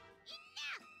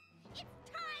 Enough! It's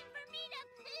time for me to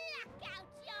pluck out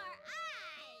your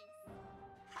eyes.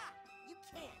 Ha! You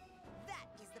can't. That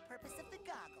is the purpose of the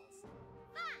goggles.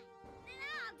 Fine, then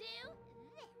I'll do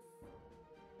this.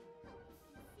 Hope you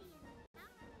can see enough.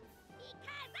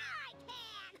 Because I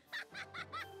can.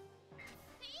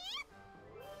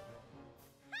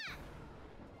 Ha!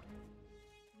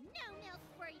 No milk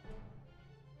for you.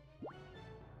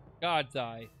 God's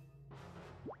eye.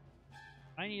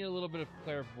 I need a little bit of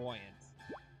clairvoyance.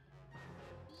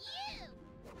 You.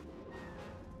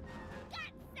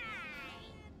 Gutsy.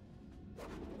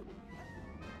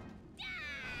 Die.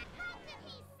 How can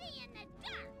he see in the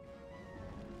dark?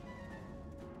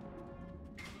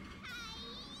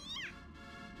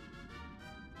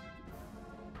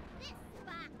 This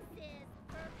box is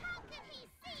for how can he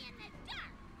see in the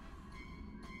dark?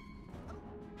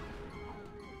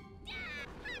 Die.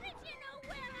 How did you know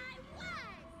where I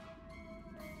was?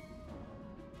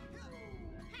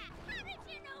 How did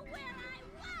you know where I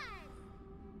was?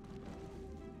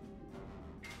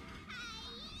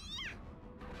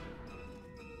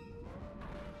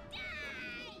 Die!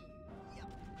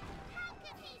 How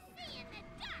can he see in the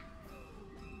dark?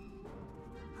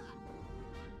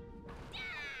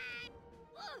 Die!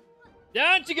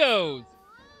 Down she goes.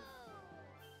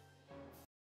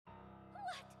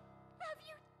 What have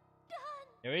you done?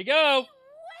 Here we go.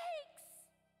 Wakes!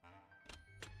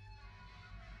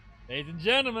 Ladies and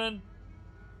gentlemen.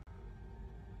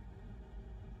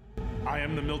 I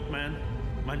am the milkman.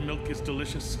 My milk is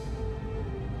delicious.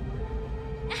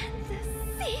 And the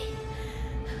sea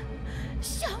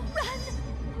shall run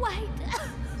white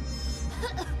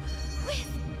with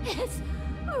his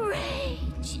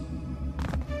rage.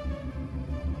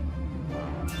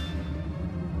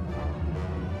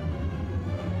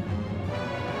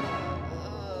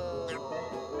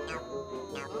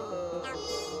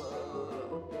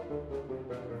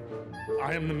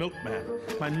 I am the milkman.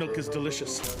 My milk is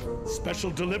delicious.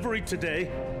 Special delivery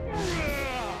today.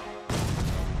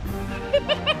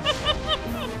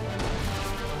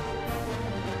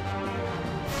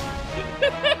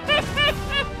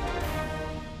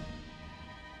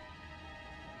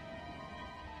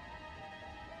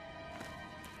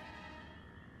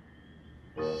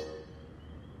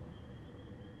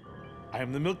 I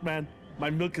am the milkman. My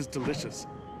milk is delicious.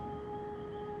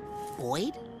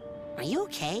 Boyd? Are you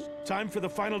okay? Time for the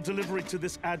final delivery to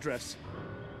this address.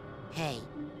 Hey,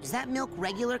 is that milk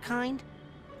regular kind?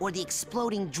 Or the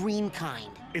exploding dream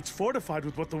kind? It's fortified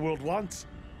with what the world wants.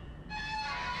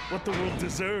 What the world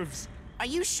deserves. Are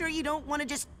you sure you don't want to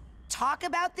just talk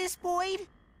about this, Boyd?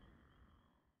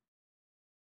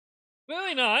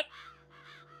 Clearly not.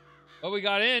 But we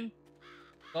got in.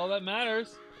 That's all that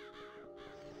matters.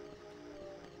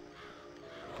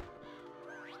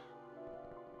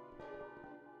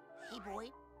 Hey,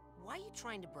 Boyd, why are you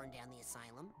trying to burn down the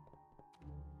asylum?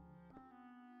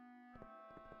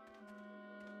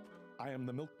 I am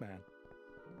the milkman.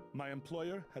 My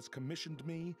employer has commissioned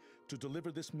me to deliver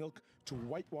this milk to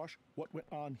whitewash what went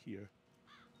on here.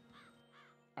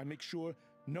 I make sure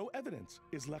no evidence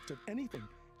is left of anything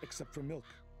except for milk.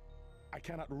 I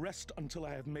cannot rest until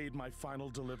I have made my final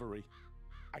delivery.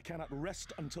 I cannot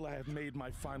rest until I have made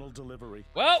my final delivery.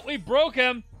 Well, we broke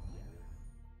him.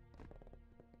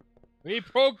 We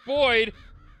broke Boyd.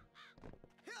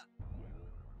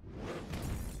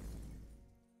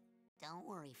 Don't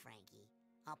worry, Frankie.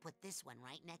 I'll put this one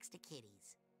right next to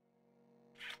Kitty's.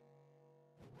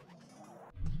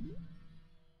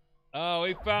 Oh,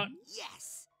 we found...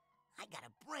 Yes! I got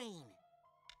a brain!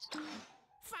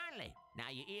 Finally! Now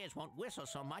your ears won't whistle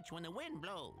so much when the wind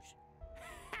blows.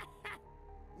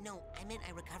 No, I meant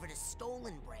I recovered a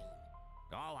stolen brain.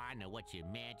 Oh, I know what you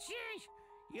meant. Sheesh!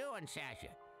 You and Sasha.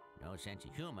 No sense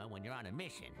of humor when you're on a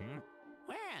mission, hmm?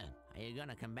 Well, are you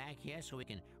gonna come back here so we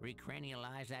can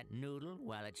recranialize that noodle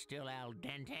while it's still al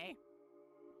dente?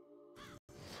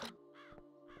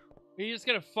 He's just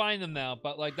gonna find them now.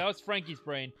 But, like, that was Frankie's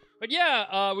brain. But,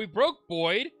 yeah, we broke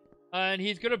Boyd. And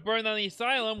he's gonna burn down the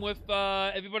asylum with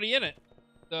everybody in it.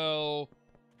 So,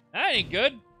 that ain't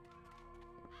good.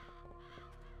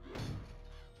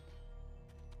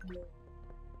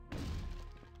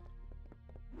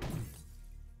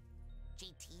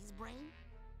 JT's brain?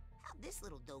 How'd this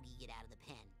little doggy get out of the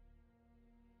pen?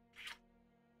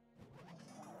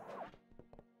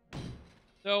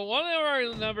 So one of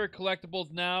our number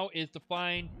collectibles now is to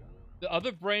find the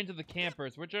other brains of the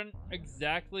campers, which aren't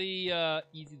exactly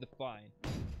easy to find.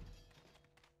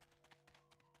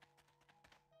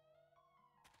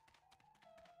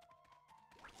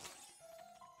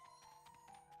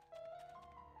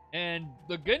 And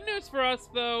the good news for us,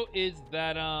 though, is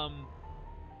that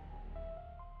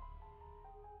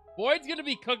Boyd's gonna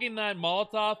be cooking that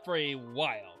Molotov for a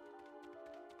while.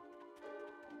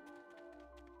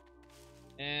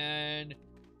 And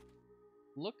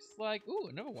looks like, ooh,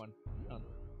 another one. Oh.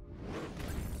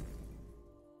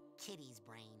 Kitty's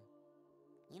brain.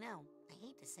 You know, I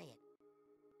hate to say it,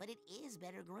 but it is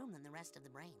better groomed than the rest of the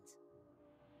brains.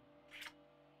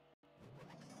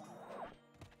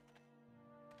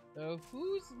 So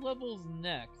whose level's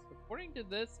next? According to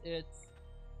this, it's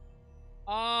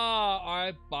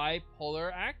our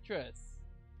bipolar actress.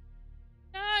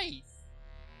 Nice.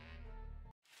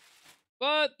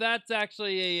 But that's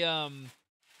actually a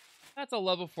that's a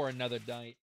level for another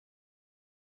night.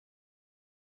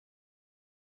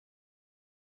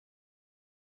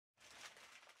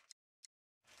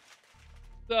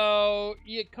 So,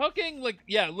 yeah, cooking, like,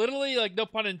 yeah, literally, like, no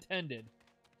pun intended.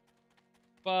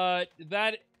 But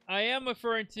that, I am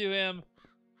referring to him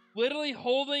literally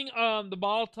holding the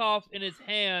Molotov in his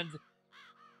hands,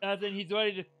 as in he's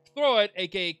ready to throw it,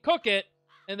 aka cook it,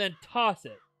 and then toss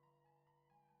it.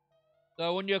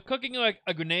 So when you're cooking like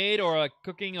a grenade or like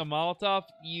cooking a Molotov,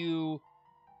 you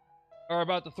are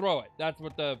about to throw it. That's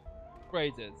what the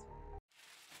phrase is.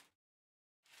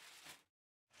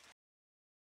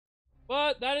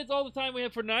 But that is all the time we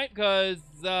have for tonight, because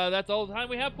that's all the time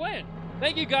we have planned.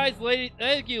 Thank you guys, ladies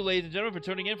and gentlemen, for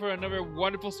tuning in for another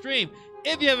wonderful stream.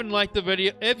 If you haven't liked the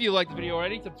video, if you liked the video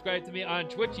already, subscribe to me on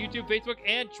Twitch, YouTube, Facebook,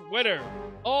 and Twitter.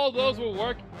 All those will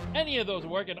work. Any of those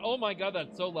will work. And oh my god,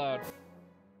 that's so loud.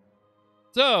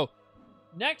 So,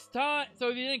 next time, so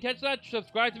if you didn't catch that,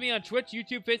 subscribe to me on Twitch,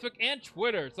 YouTube, Facebook, and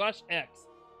Twitter /X.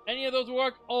 Any of those will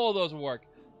work. All of those will work.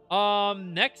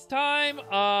 Next time,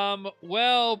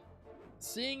 well,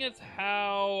 seeing as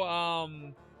how,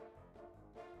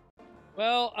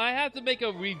 well, I have to make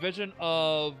a revision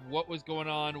of what was going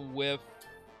on with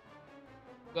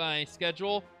my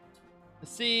schedule.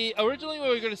 See, originally we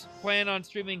were going to plan on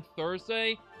streaming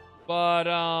Thursday, but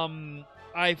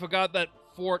I forgot that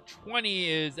 420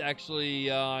 is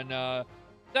actually on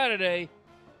Saturday,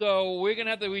 so we're going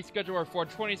to have to reschedule our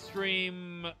 420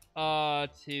 stream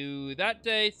to that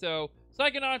day. So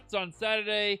Psychonauts on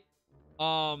Saturday,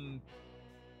 RPM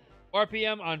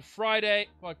on Friday,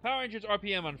 like Power Rangers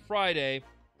RPM on Friday,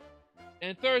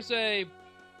 and Thursday,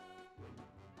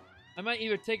 I might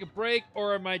either take a break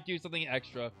or I might do something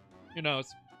extra. Who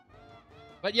knows?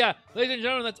 But yeah, ladies and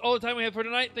gentlemen, that's all the time we have for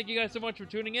tonight. Thank you guys so much for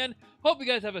tuning in. Hope you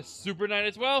guys have a super night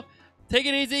as well. Take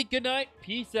it easy. Good night.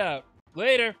 Peace out.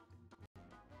 Later.